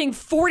I'm drinking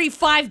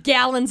 45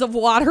 gallons of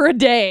water a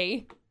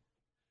day.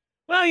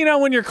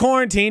 Well, when you're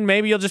quarantined,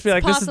 maybe you'll just be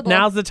like,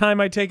 now's the time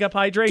I take up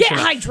hydration. Get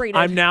hydrated.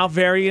 I'm now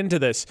very into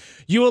this.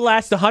 You will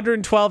last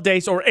 112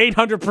 days or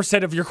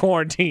 800% of your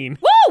quarantine.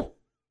 Woo!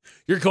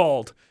 You're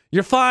gold.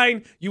 You're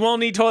fine. You won't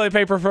need toilet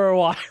paper for a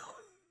while.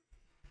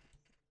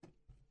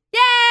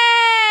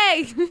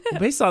 Yay!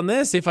 Based on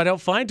this, if I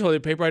don't find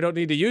toilet paper, I don't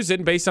need to use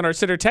it. And based on our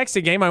sitter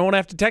texting game, I won't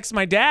have to text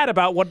my dad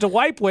about what to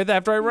wipe with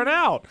after I run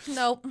out.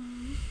 Nope.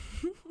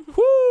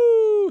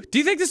 Woo! Do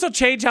you think this will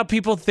change how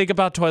people think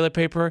about toilet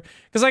paper?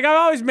 Because I've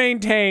always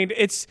maintained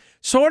it's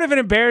sort of an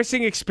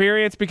embarrassing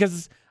experience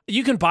because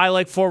you can buy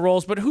like 4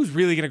 rolls, but who's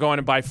really going to go in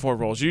and buy 4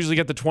 rolls? You usually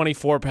get the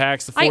 24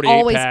 packs, the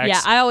 48 packs.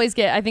 Yeah, I always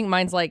get, I think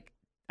mine's like,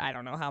 I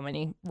don't know how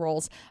many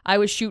rolls. I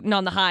was shooting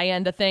on the high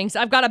end of things.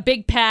 I've got a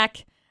big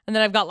pack, and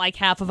then I've got like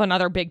half of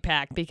another big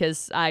pack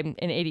because I'm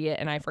an idiot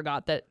and I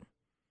forgot that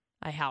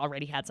I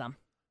already had some.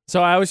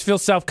 So I always feel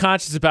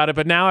self-conscious about it,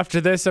 but now after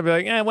this, I'll be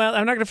like, well,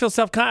 I'm not going to feel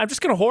self-conscious. I'm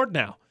just going to hoard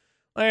now.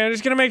 I'm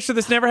just going to make sure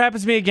this never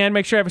happens to me again,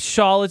 make sure I have a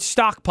solid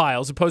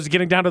stockpile as opposed to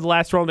getting down to the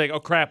last roll and like, oh,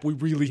 crap, we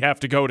really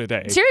have to go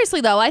today. Seriously,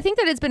 though, I think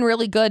that it's been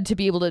really good to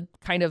be able to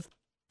kind of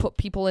put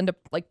people into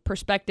like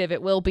perspective.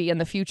 It will be in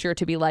the future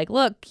to be like,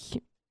 look,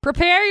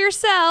 prepare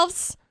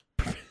yourselves,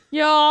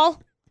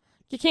 y'all.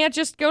 You can't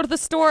just go to the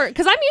store.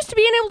 Because I'm used to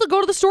being able to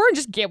go to the store and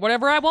just get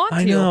whatever I want to.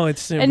 I know.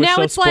 And now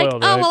so it's spoiled,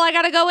 like, right? oh, well, I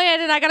got to go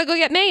in and I got to go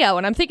get mayo.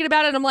 And I'm thinking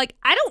about it and I'm like,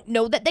 I don't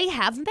know that they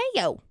have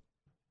mayo.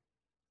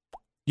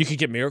 You could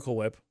get Miracle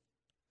Whip.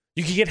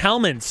 You could get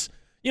Hellmann's.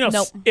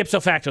 Nope. Ipso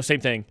facto, same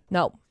thing.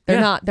 No, they're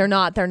not. They're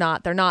not.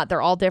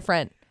 They're all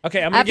different.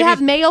 Okay, I have to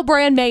have mayo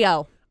brand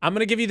mayo. I'm going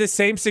to give you the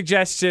same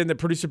suggestion that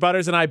producer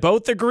Butters and I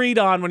both agreed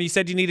on when you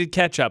said you needed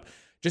ketchup.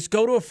 Just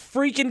go to a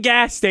freaking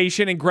gas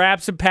station and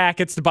grab some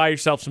packets to buy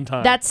yourself some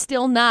time. That's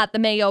still not the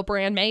mayo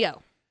brand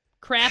mayo.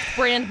 Kraft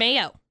brand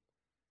mayo.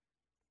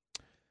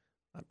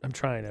 I'm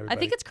trying, everybody. I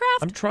think it's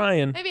Kraft. I'm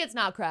trying. Maybe it's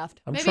not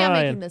Kraft. I'm Maybe trying,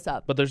 I'm making this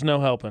up. But there's no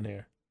help in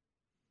here.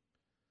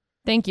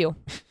 Thank you.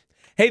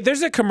 Hey,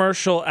 there's a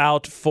commercial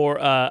out for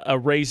a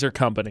razor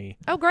company.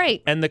 Oh,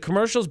 great. And the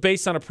commercial's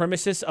based on a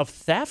premises of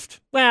theft.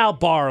 Well,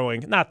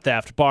 borrowing. Not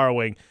theft,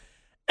 borrowing.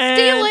 And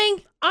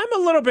Stealing.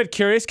 I'm a little bit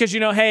curious because,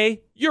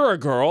 hey, you're a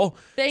girl.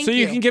 Thank so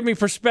you you. can give me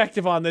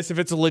perspective on this if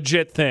it's a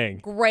legit thing.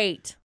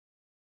 Great.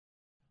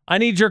 I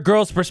need your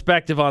girl's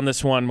perspective on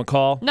this one,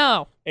 McCall.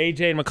 No.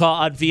 AJ and McCall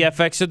on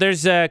VFX. So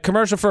there's a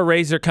commercial for a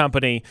razor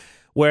company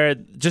where,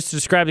 just to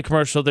describe the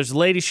commercial, there's a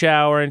lady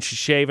showering. She's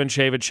shaving.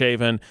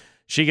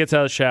 She gets out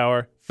of the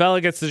shower.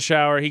 Fella gets to the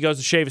shower. He goes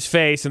to shave his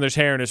face, and there's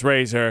hair in his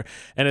razor.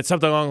 And it's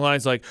something along the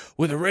lines like,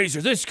 with a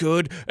razor this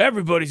good,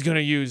 everybody's going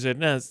to use it.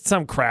 No, it's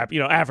some crap,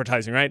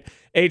 advertising, right?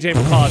 AJ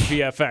McCall at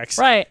VFX.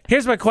 Right.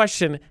 Here's my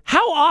question.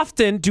 How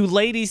often do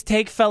ladies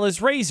take fellas'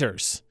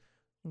 razors?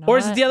 Or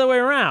is it the other way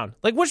around?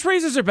 Like, which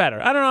razors are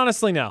better? I don't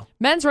honestly know.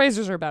 Men's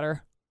razors are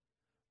better.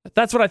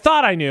 That's what I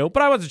thought I knew,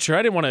 but I wasn't sure.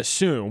 I didn't want to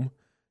assume.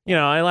 The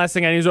last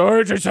thing I knew is,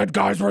 AJ said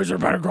guys' razors are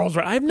better, girls'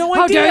 razors. I have no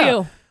idea. How dare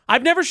you?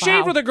 I've never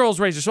shaved with a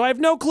girl's razor, so I have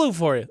no clue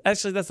for you.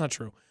 Actually, that's not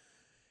true.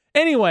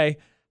 Anyway,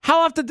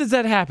 how often does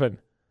that happen?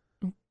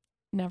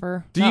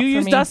 Never. Do you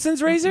use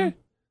Dustin's razor?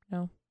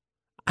 No.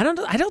 I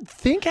don't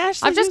think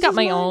Ashley I've just got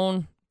my mine.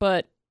 own,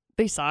 but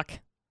they suck.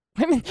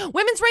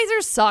 Women's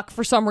razors suck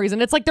for some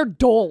reason. It's like they're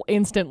dull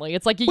instantly.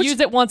 It's like you use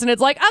it once and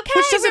it's like, okay,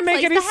 which doesn't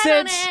make any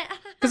sense.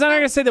 Because I'm not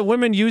gonna say that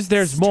women use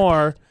theirs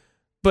more,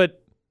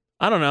 but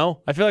I don't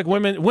know. I feel like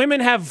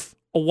women have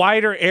a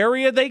wider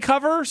area they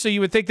cover, so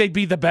you would think they'd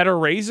be the better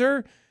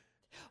razor.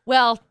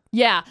 Well,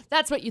 yeah,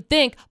 that's what you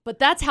think, but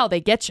that's how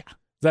they get you.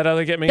 Is that how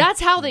they get me?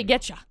 That's how they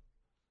get you.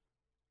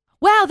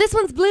 Wow, this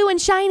one's blue and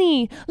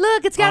shiny.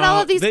 Look, it's got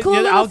all of these cool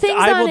little things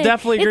on it. I will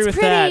definitely agree with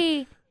that.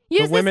 Use The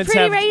this women's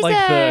pretty have, razor.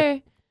 like,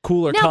 the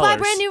cooler now colors. buy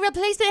brand new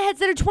replacement heads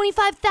that are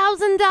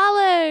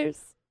 $25,000.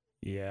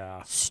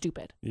 Yeah.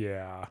 Stupid.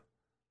 Yeah.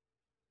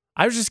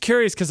 I was just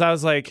curious because I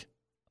was like,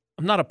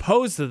 I'm not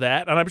opposed to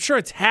that, and I'm sure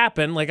it's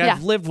happened. Like,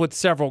 I've lived with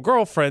several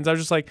girlfriends. I was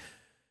just like,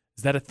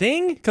 is that a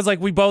thing? Because, like,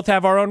 we both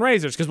have our own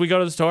razors because we go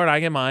to the store and I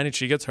get mine and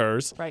she gets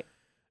hers. Right.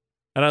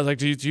 And I was like,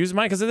 do you use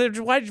mine?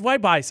 Because why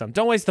buy some?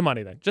 Don't waste the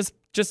money then. Just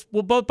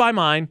we'll both buy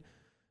mine.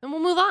 And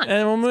we'll move on.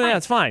 And we'll move,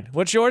 it's fine.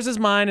 What's yours is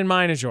mine and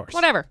mine is yours.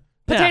 Whatever.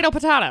 Potato.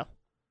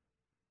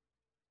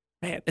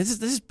 Man,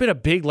 this has been a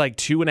big, like,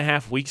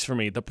 2.5 weeks for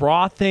me. The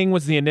bra thing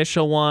was the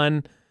initial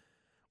one.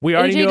 We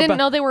already AJ didn't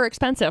know they were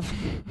expensive.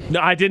 No,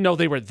 I didn't know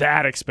they were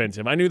that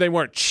expensive. I knew they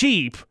weren't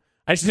cheap.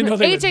 I just didn't know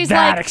they AJ's were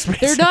that like,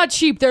 expensive. they're not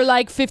cheap. They're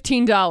like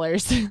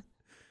 $15.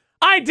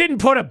 I didn't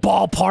put a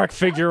ballpark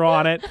figure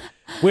on it.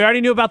 We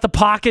already knew about the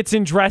pockets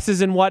and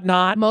dresses and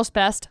whatnot. Most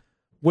best.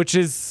 Which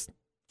is,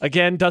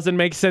 again, doesn't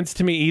make sense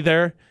to me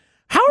either.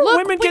 How are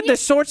women get the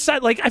short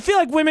side? Like, I feel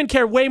like women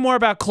care way more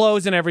about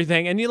clothes and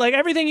everything. And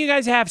everything you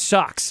guys have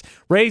sucks.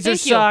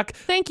 Razors suck.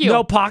 Thank you.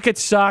 No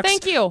pockets sucks.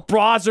 Thank you.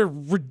 Bras are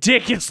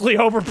ridiculously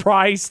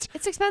overpriced.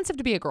 It's expensive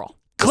to be a girl.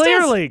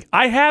 Clearly,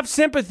 I have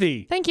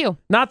sympathy. Thank you.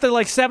 Not the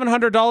like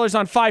 $700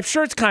 on 5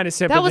 shirts kind of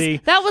sympathy.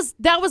 That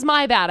was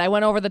my bad. I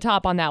went over the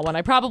top on that one.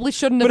 I probably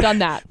shouldn't have done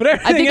that. But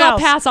I think I'll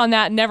else, pass on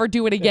that and never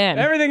do it again.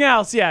 Everything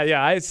else,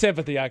 yeah, I have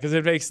sympathy on because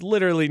it makes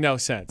literally no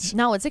sense.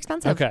 No, it's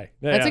expensive. Okay,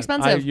 it's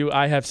expensive.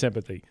 I have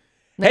sympathy.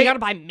 Now you gotta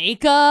buy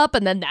makeup,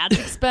 and then that's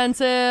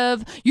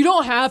expensive. You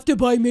don't have to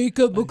buy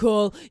makeup,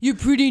 McCall. You're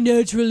pretty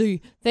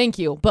naturally. Thank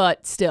you,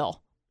 but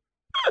still,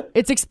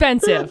 it's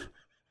expensive.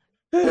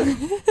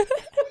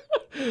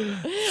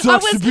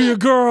 Sucks to be a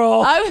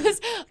girl.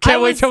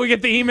 Can't wait till we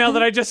get the email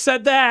that I just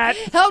said that.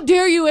 How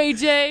dare you,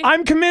 AJ?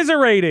 I'm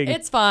commiserating.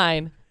 It's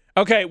fine.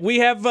 Okay, we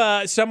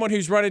have someone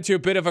who's run into a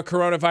bit of a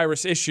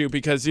coronavirus issue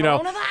because,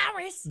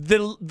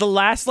 the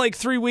last like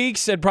 3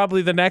 weeks and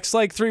probably the next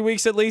like 3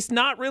 weeks at least,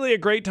 not really a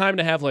great time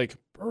to have like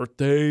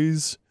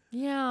birthdays.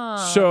 Yeah.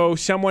 So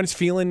someone's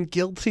feeling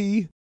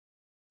guilty.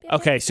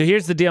 Okay, so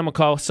here's the deal,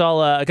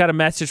 McCall. I got a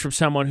message from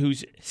someone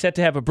who's set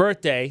to have a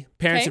birthday.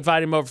 Parents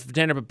invited him over for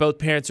dinner, but both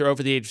parents are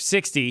over the age of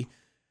 60.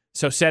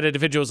 So said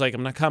individual's like,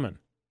 I'm not coming.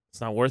 It's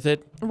not worth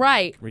it.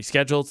 Right.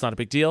 Reschedule. It's not a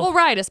big deal. Well,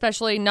 right,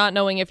 especially not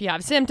knowing if you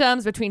have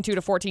symptoms between 2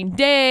 to 14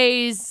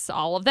 days,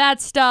 all of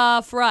that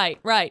stuff. Right.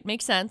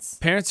 Makes sense.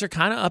 Parents are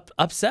kind of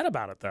upset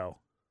about it, though.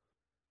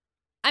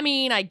 I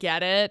mean, I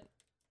get it.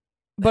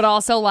 But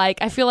also, like,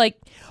 I feel like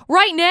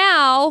right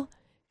now,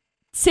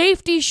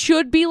 safety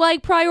should be,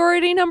 like,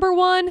 priority number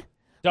one.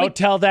 Don't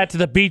tell that to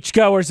the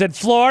beachgoers in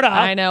Florida.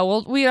 I know.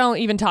 Well, we don't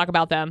even talk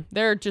about them.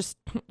 They're just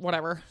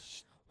whatever.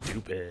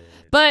 Stupid.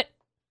 But,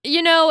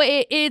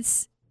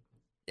 it's...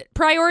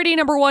 priority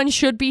number one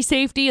should be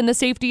safety and the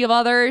safety of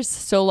others.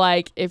 So,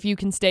 like, if you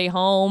can stay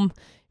home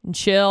and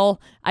chill,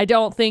 I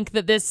don't think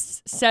that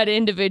this said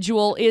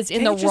individual is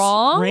in the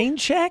wrong. Rain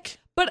check?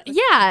 But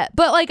yeah,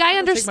 but like I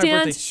understand. Take my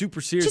birthday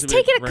super seriously. Just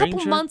take it a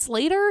couple months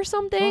later or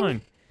something.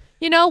 Fine.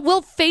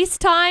 We'll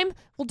FaceTime.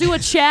 We'll do a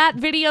chat,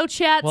 video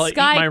chat, while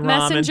Skype,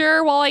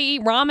 Messenger while I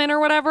eat ramen or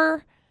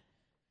whatever.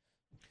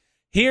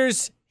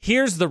 Here's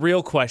the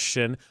real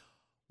question.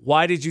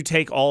 Why did you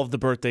take all of the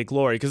birthday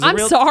glory? Because I'm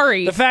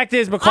sorry. The fact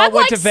is, McCall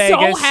went to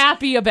Vegas. So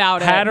happy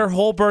about it. Had her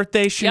whole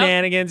birthday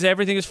shenanigans.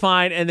 Everything was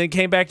fine, and then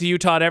came back to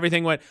Utah, and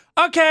everything went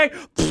okay.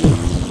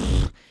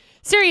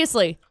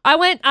 Seriously, I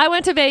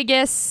went to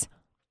Vegas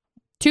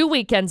 2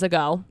 weekends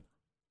ago.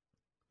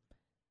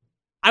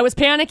 I was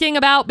panicking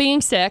about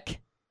being sick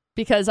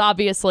because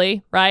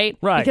obviously, right?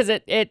 Because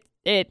it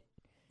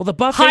well, the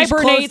buffets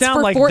hibernates down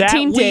for like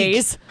 14 that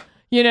days.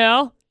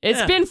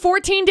 It's been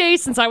 14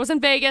 days since I was in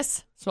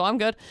Vegas, so I'm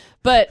good.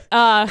 But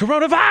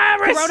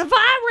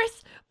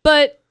coronavirus.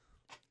 But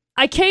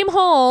I came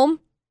home.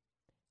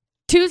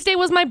 Tuesday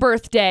was my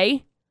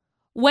birthday.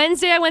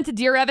 Wednesday I went to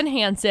Dear Evan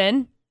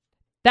Hansen.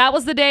 That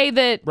was the day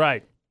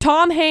that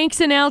Tom Hanks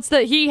announced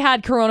that he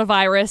had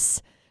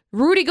coronavirus.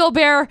 Rudy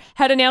Gobert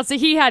had announced that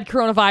he had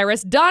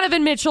coronavirus.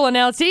 Donovan Mitchell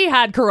announced he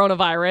had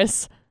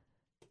coronavirus.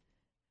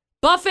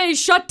 Buffet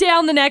shut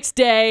down the next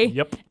day.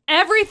 Yep.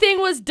 Everything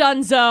was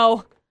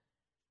donezo.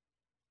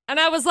 And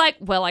I was like,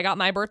 well, I got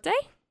my birthday.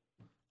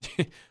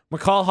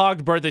 McCall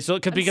hogged birthday. So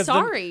because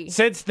sorry.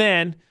 Since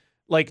then,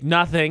 like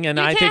nothing. And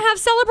I can't have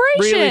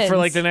celebrations. Really for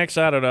like the next,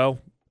 I don't know,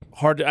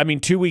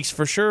 2 weeks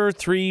for sure,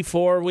 3,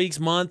 4 weeks,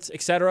 months,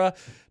 etc.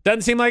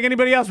 Doesn't seem like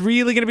anybody else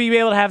really going to be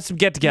able to have some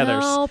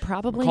get-togethers. No,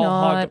 probably McCall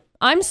not.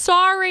 I'm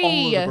sorry.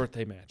 All of the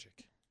birthday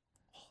magic.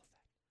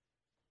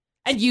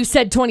 And you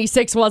said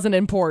 26 wasn't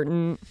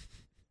important.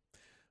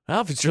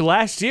 Well, if it's your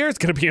last year, it's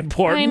going to be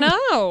important. I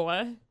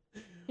know.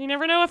 You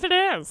never know if it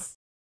is.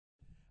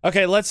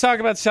 Okay, let's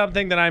talk about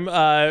something that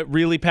I'm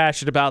really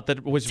passionate about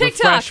that was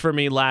TikTok. refreshed for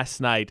me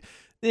last night.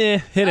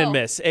 Hit and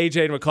miss.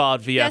 AJ and McCall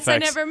at VFX. Yes, I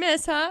never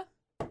miss, huh?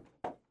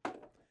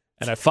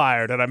 And I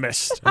fired and I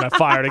missed. And I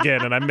fired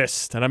again and I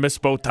missed. And I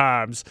missed both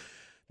times.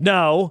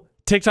 No,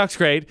 TikTok's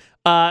great.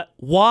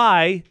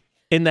 Why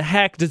in the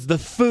heck does the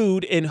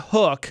food in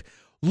Hook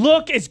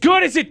look as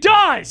good as it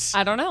does?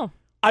 I don't know.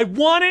 I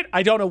want it.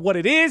 I don't know what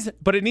it is,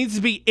 but it needs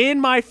to be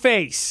in my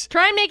face.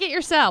 Try and make it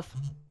yourself.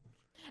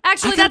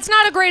 Actually, that's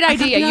not a great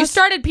idea. You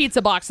started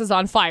pizza boxes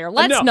on fire.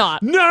 Let's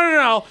not.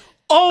 No.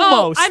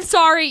 Almost. Oh, I'm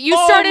sorry. You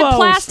started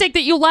plastic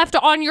that you left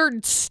on your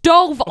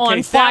stove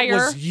on fire.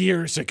 That was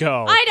years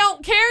ago. I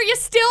don't care. You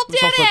still did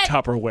it's also it.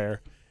 Tupperware.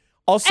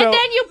 Also, and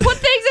then you put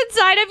things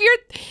inside of your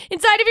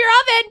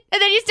oven,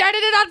 and then you started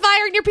it on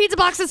fire, and your pizza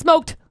box is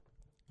smoked.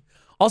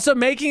 Also,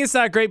 making it's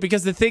not great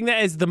because the thing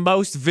that is the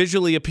most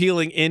visually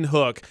appealing in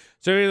Hook.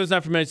 So anyone who's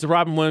not familiar, it's the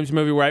Robin Williams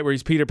movie, right, where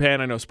he's Peter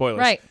Pan. I know spoilers.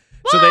 Right.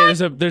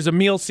 So there's a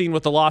meal scene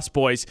with the Lost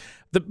Boys.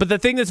 But the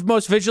thing that's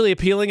most visually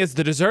appealing is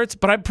the desserts.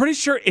 But I'm pretty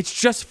sure it's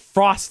just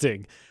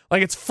frosting.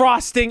 Like it's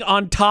frosting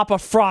on top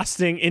of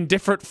frosting in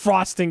different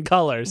frosting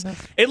colors.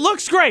 It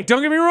looks great.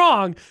 Don't get me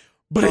wrong.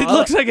 But it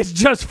looks like it's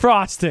just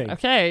frosting.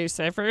 Okay,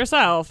 say for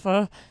yourself.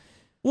 I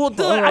was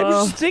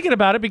just thinking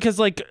about it because,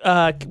 like,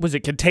 was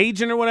it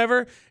Contagion or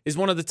whatever? Is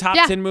one of the top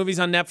 10 movies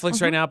on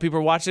Netflix right now. People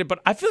are watching it. But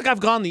I feel like I've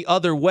gone the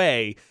other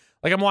way.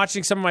 Like, I'm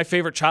watching some of my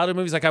favorite childhood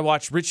movies. Like, I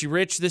watched Richie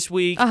Rich this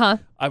week.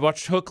 I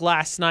watched Hook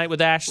last night with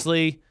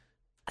Ashley.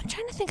 I'm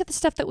trying to think of the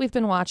stuff that we've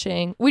been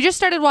watching. We just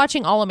started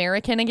watching All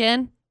American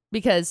again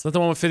because... Is that the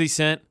one with 50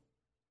 Cent?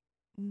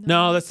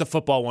 No, that's the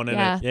football one, isn't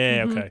it?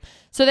 Yeah, okay.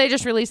 So they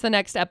just released the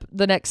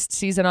next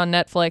season on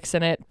Netflix,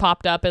 and it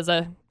popped up as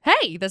a,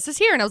 hey, this is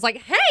here. And I was like,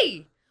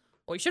 hey,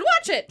 we should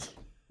watch it.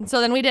 And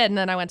so then we did, and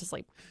then I went to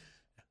sleep.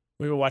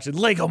 We were watching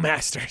Lego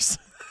Masters.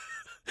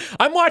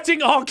 I'm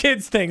watching all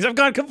kids things. I've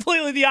gone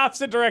completely the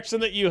opposite direction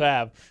that you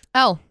have.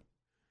 Oh.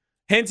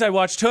 Hence, I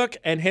watched Hook,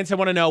 and hence I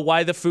want to know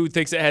why the food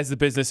thinks it has the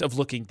business of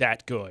looking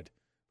that good.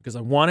 Because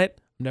I want it,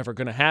 I'm never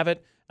going to have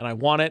it, and I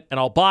want it, and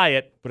I'll buy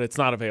it, but it's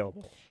not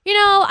available. You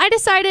know, I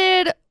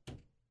decided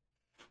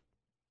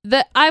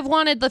that I've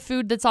wanted the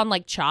food that's on,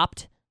 like,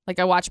 Chopped. Like,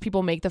 I watch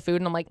people make the food,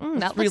 and I'm like,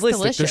 that looks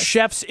delicious. There's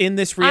chefs in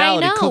this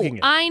reality cooking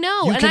it. I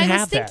know. You and can I have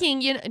was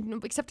thinking, you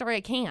know, except for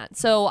I can't.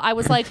 So I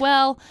was like,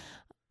 well...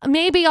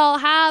 Maybe I'll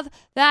have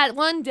that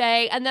one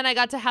day. And then I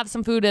got to have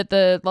some food at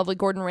the lovely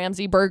Gordon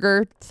Ramsay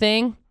burger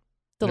thing.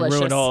 Delicious. It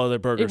ruined all other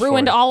burgers. It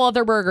ruined all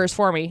other burgers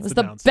for me. It was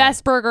the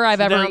best burger I've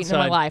ever eaten in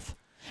my life.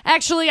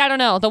 Actually, I don't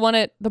know. The one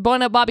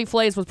at Bobby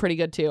Flay's was pretty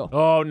good too.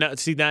 Oh, no,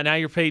 see now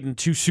you're pitting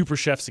two super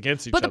chefs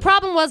against each other. But the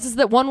problem was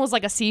that one was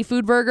like a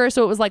seafood burger,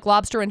 so it was like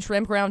lobster and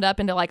shrimp ground up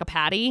into like a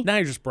patty. Now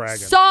you're just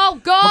bragging. So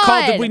good.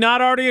 McCall, did we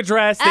not already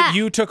address that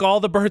you took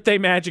all the birthday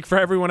magic for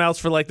everyone else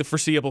for like the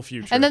foreseeable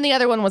future? And then the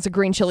other one was a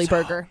green chili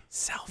burger.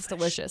 Selfish. It's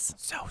delicious.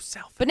 So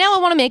selfish. But now I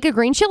want to make a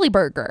green chili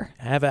burger.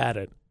 Have at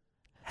it.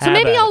 So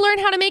maybe I'll learn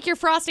how to make your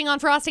frosting on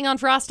frosting on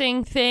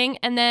frosting thing,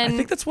 and then... I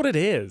think that's what it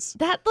is.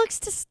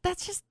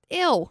 That's just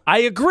ew. I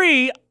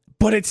agree,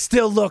 but it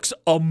still looks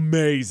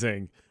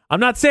amazing. I'm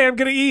not saying I'm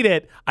going to eat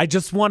it. I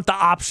just want the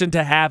option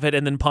to have it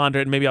and then ponder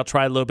it, and maybe I'll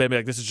try a little bit and be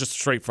like, this is just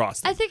straight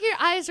frosting. I think your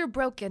eyes are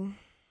broken.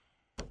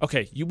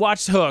 Okay, you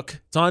watched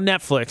Hook. It's on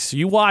Netflix.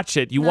 You watch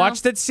it. You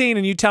watch that scene,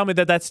 and you tell me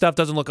that stuff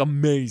doesn't look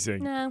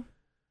amazing. No.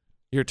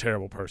 You're a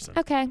terrible person.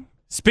 Okay.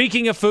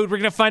 Speaking of food, we're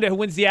going to find out who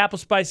wins the Apple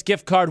Spice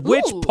gift card.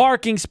 Which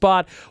parking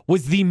spot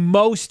was the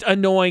most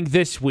annoying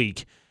this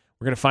week?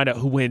 We're going to find out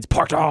who wins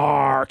Park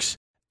Narcs.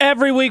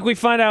 Every week we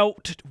find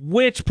out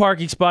which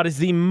parking spot is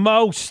the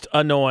most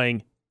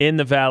annoying in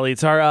the Valley.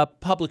 It's our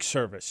public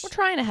service. We're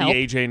trying to help.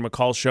 The AJ and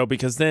McCall Show,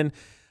 because then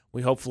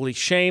we hopefully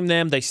shame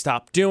them. They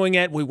stop doing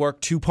it. We work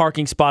 2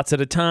 parking spots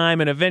at a time,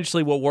 and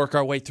eventually we'll work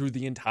our way through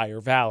the entire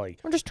Valley.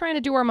 We're just trying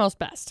to do our most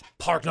best.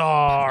 Park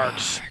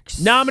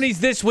Narcs. Nominees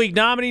this week.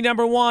 Nominee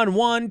number 1,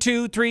 1,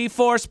 2, 3,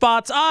 4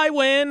 spots. I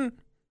win.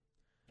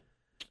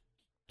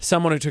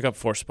 Someone who took up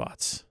 4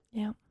 spots.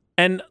 Yeah.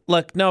 And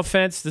look, no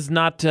offense. This is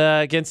not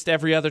against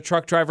every other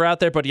truck driver out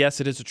there, but yes,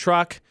 it is a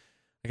truck.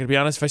 I gotta be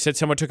honest, if I said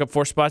someone took up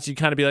 4 spots, you'd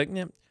kind of be like,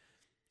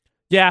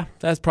 yeah,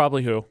 that's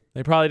probably who.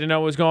 They probably didn't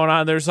know what was going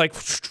on. They're just like,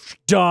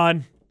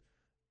 done.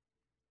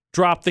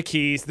 Drop the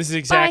keys. This is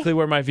exactly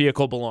where my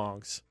vehicle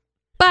belongs.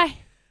 Bye.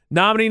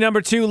 Nominee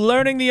number 2,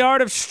 learning the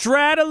art of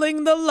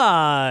straddling the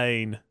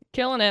line.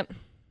 Killing it.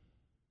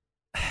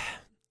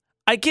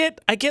 I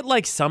get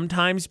like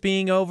sometimes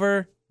being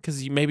over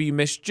because maybe you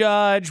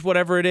misjudge,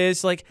 whatever it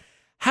is. Like,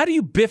 how do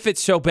you biff it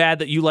so bad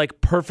that you like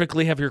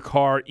perfectly have your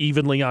car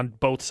evenly on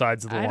both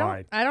sides of the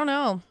line? I don't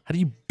know. How do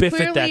you biff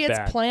Clearly it that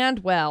bad? It's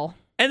planned well.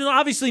 And then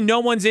obviously no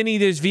one's in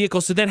either's vehicle.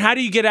 So then how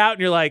do you get out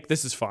and you're like,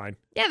 this is fine.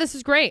 Yeah, this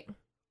is great.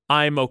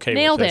 I'm okay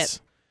Nailed with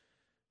this.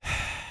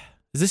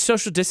 Is this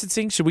social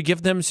distancing? Should we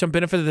give them some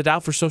benefit of the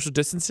doubt for social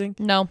distancing?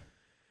 No.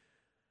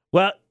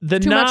 Well,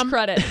 Too much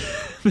credit.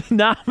 the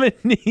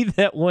nominee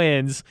that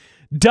wins,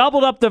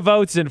 doubled up the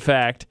votes, in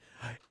fact,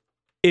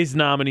 is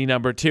nominee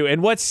number 2.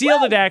 And what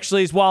sealed it,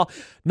 actually, is while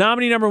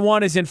nominee number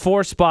 1 is in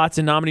 4 spots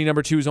and nominee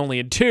number 2 is only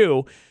in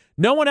 2,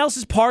 no one else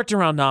is parked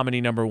around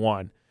nominee number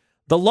 1.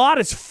 The lot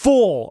is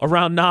full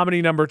around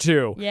nominee number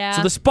 2. Yeah.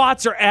 So the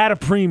spots are at a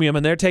premium,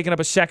 and they're taking up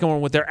a second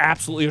one with their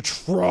absolutely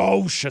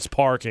atrocious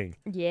parking.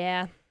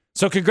 Yeah.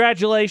 So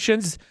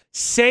congratulations.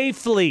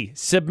 Safely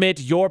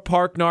submit your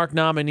Park Narc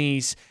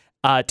nominees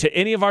to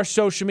any of our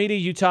social media,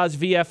 Utah's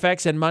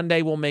VFX, and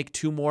Monday we'll make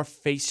 2 more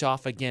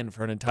face-off again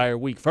for an entire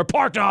week for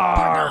Park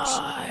Narcs.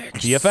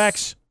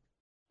 VFX.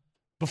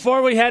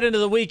 Before we head into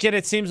the weekend,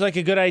 it seems like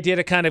a good idea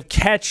to kind of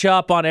catch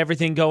up on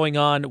everything going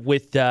on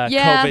with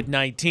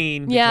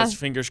COVID-19. Because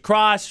fingers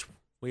crossed,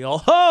 we all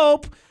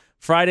hope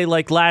Friday,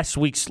 like last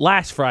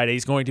Friday,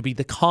 is going to be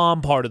the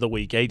calm part of the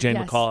week. AJ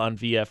and McCall on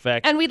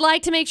VFX. And we'd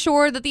like to make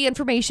sure that the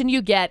information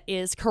you get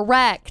is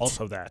correct.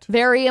 Also that.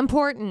 Very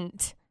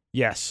important.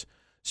 Yes.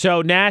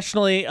 So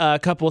nationally, a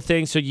couple of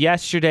things. So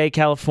yesterday,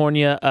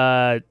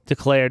 California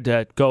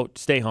declared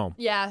stay home.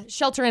 Yeah,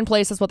 shelter in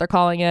place is what they're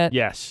calling it.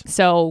 Yes.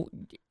 So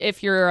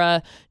if you're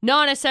a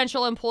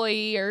non-essential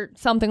employee or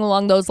something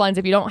along those lines,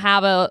 if you don't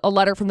have a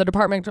letter from the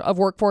Department of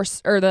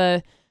Workforce or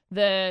the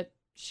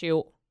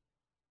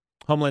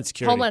Homeland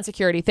Security. Homeland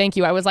Security. Thank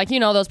you. I was like,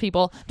 those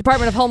people,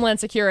 Department of Homeland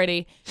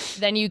Security,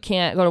 then you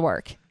can't go to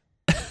work.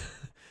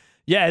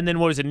 Yeah, and then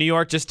what was it? New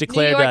York just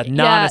declared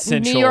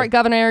non-essential. New York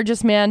governor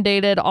just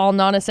mandated all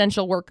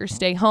non-essential workers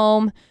stay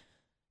home.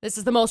 This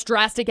is the most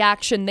drastic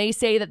action they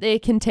say that they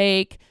can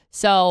take.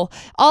 So,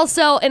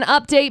 also an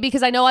update,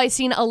 because I know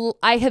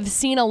I have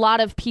seen a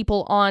lot of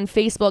people on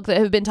Facebook that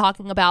have been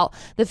talking about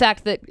the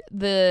fact that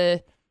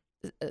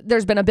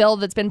there's been a bill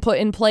that's been put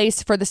in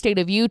place for the state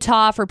of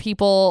Utah for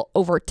people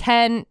over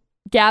 10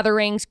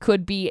 gatherings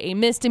could be a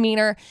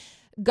misdemeanor.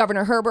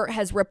 Governor Herbert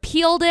has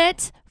repealed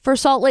it for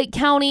Salt Lake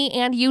County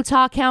and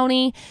Utah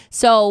County.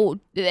 So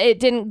it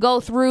didn't go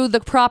through the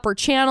proper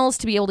channels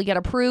to be able to get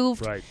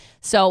approved. Right.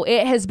 So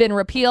it has been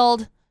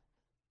repealed.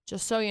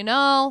 Just so you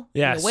know,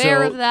 be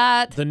aware of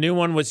that. The new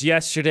one was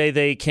yesterday.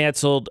 They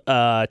canceled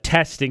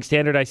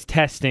standardized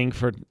testing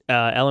for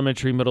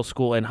elementary, middle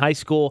school, and high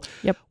school.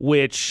 Yep.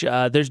 Which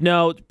there's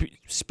no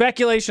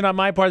speculation on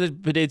my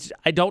part, but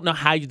I don't know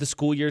how the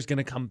school year is going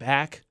to come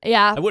back.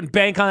 Yeah. I wouldn't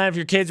bank on that if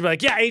your kids were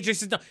like, yeah, AJ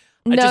says no.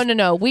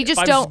 No. We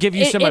just don't. Give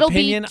you some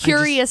opinion. It'll be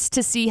curious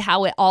to see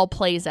how it all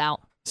plays out.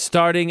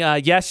 Starting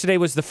yesterday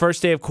was the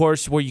first day, of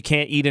course, where you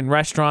can't eat in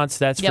restaurants.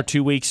 That's for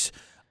 2 weeks.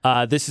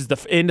 This is the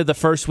end of the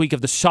first week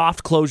of the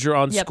soft closure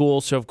on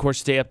school, so of course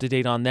stay up to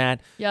date on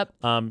that. Yep.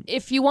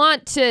 If you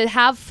want to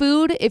have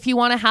food, if you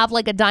want to have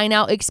like a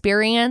dine-out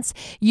experience,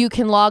 you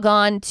can log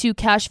on to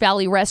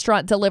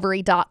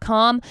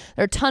CashValleyRestaurantDelivery.com.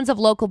 There are tons of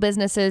local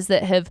businesses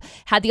that have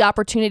had the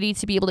opportunity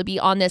to be able to be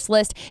on this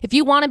list. If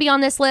you want to be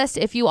on this list,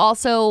 if you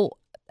also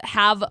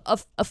have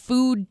a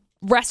food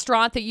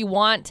restaurant that you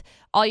want,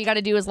 all you got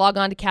to do is log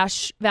on to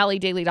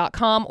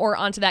CashValleyDaily.com or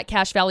onto that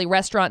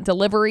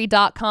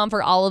CashValleyRestaurantDelivery.com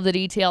for all of the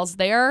details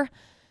there.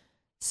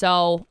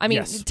 So, I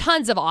mean,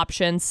 tons of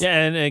options. Yeah,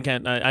 and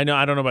again, I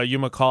don't know about you,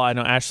 McCall. I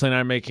know Ashley and I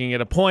are making it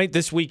a point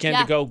this weekend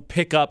to go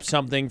pick up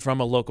something from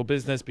a local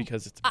business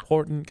because it's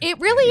important. It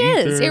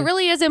really is. It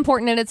really is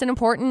important, and it's an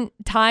important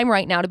time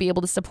right now to be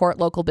able to support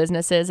local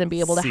businesses and be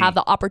able to have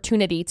the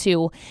opportunity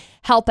to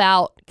help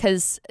out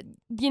because,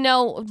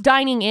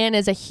 dining in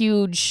is a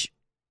huge...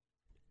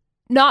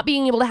 Not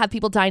being able to have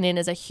people dine in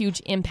is a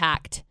huge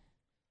impact.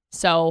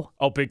 So...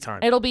 Oh, big time.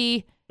 It'll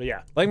be... But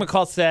yeah, like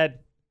McCall said,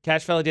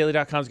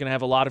 CashValleyDaily.com is going to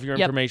have a lot of your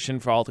information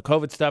for all the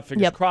COVID stuff.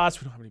 Fingers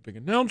crossed. We don't have any big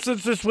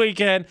announcements this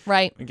weekend.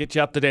 Right. And get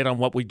you up to date on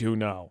what we do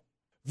know.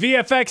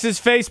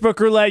 VFX's Facebook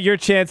Roulette. Your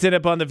chance in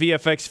up on the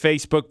VFX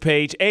Facebook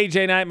page.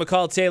 AJ Knight,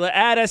 McCall Taylor.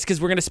 Add us because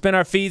we're going to spin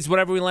our feeds.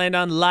 Whatever we land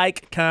on,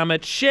 like,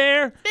 comment,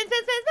 share.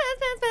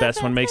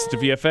 Best one makes it to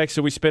VFX.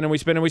 So we spin and we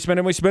spin and we spin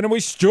and we spin and we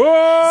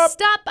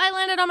stop. I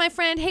landed on my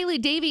friend Haley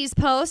Davies'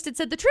 post. It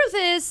said, the truth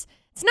is,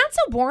 it's not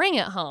so boring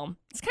at home.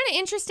 It's kind of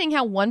interesting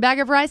how one bag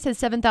of rice has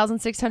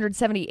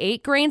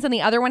 7,678 grains and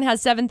the other one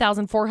has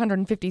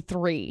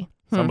 7,453.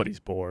 Somebody's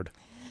bored.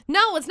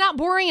 No, it's not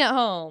boring at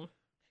home.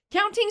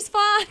 Counting's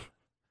fun.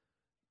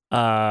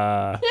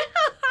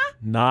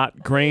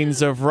 Not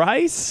grains of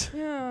rice.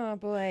 Oh,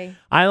 boy.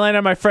 I landed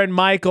on my friend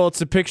Michael. It's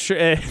a picture.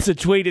 It's a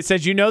tweet. It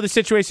says, the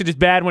situation is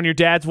bad when your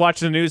dad's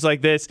watching the news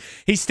like this.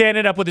 He's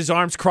standing up with his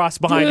arms crossed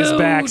behind his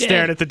back,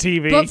 staring at the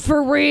TV. But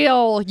for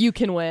real, you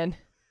can win.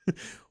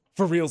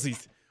 For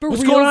realsies.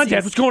 What's going on,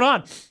 Dad? What's going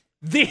on?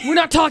 We're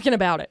not talking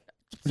about it.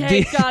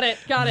 Okay, got it.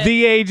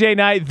 The AJ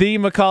Knight, the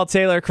McCall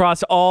Taylor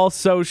across all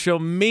social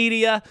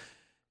media.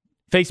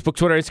 Facebook,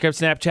 Twitter, Instagram,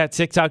 Snapchat,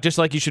 TikTok, just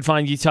like you should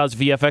find Utah's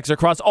VFX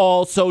across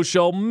all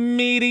social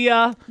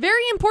media.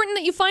 Very important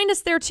that you find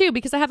us there, too,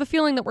 because I have a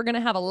feeling that we're going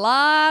to have a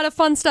lot of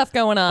fun stuff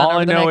going on. All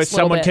I know is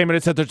someone came in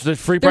and said there's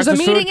free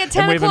breakfast food, at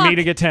 10 and we have a o'clock.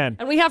 meeting at 10.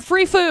 And we have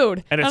free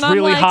food. And it's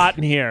really hot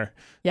in here.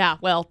 Yeah,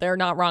 well, they're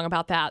not wrong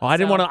about that. Oh, I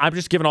didn't want to. I'm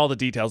just giving all the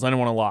details. I didn't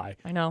want to lie.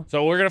 I know.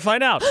 So we're gonna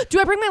find out. Do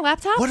I bring my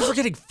laptop? What if we're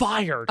getting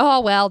fired? Oh,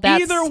 well,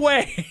 that's... Either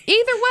way.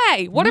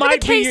 Whatever the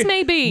case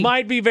may be.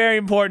 Might be very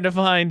important to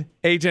find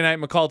AJ Knight,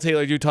 McCall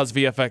Taylor, Utah's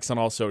VFX on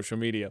all social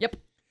media. Yep.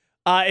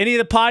 Any of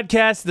the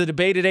podcasts, the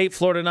Debate at 8,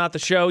 Florida Not the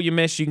Show, you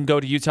missed, you can go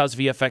to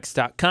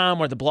utahsvfx.com,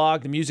 where the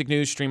blog, the music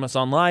news, stream us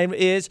online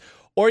is,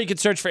 or you can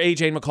search for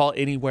AJ and McCall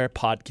anywhere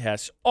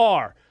podcasts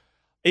are.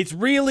 It's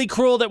really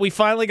cruel that we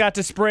finally got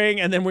to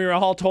spring, and then we were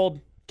all told,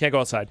 can't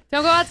go outside.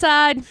 Don't go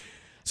outside.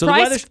 So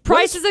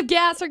Prices of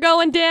gas are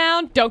going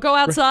down. Don't go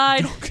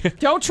outside.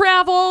 Don't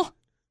travel.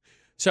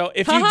 So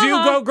if you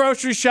do go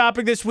grocery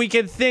shopping this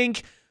weekend,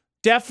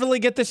 definitely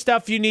get the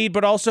stuff you need,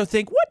 but also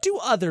think, what do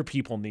other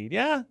people need?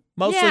 Yeah?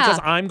 Mostly because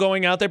I'm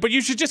going out there. But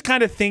you should just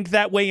kind of think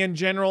that way in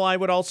general, I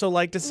would also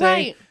like to say.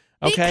 Right.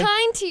 Okay? Be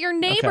kind to your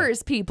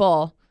neighbors,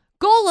 people.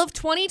 Goal of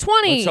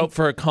 2020. Let's hope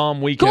for a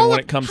calm weekend when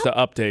it comes to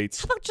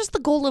updates. How about just the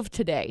goal of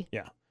today?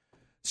 Yeah.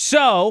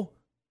 So,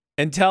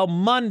 until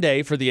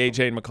Monday for the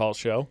AJ and McCall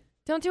Show.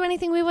 Don't do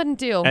anything we wouldn't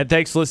do. And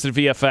thanks for listening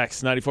to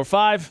VFX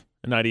 94.5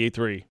 and 98.3.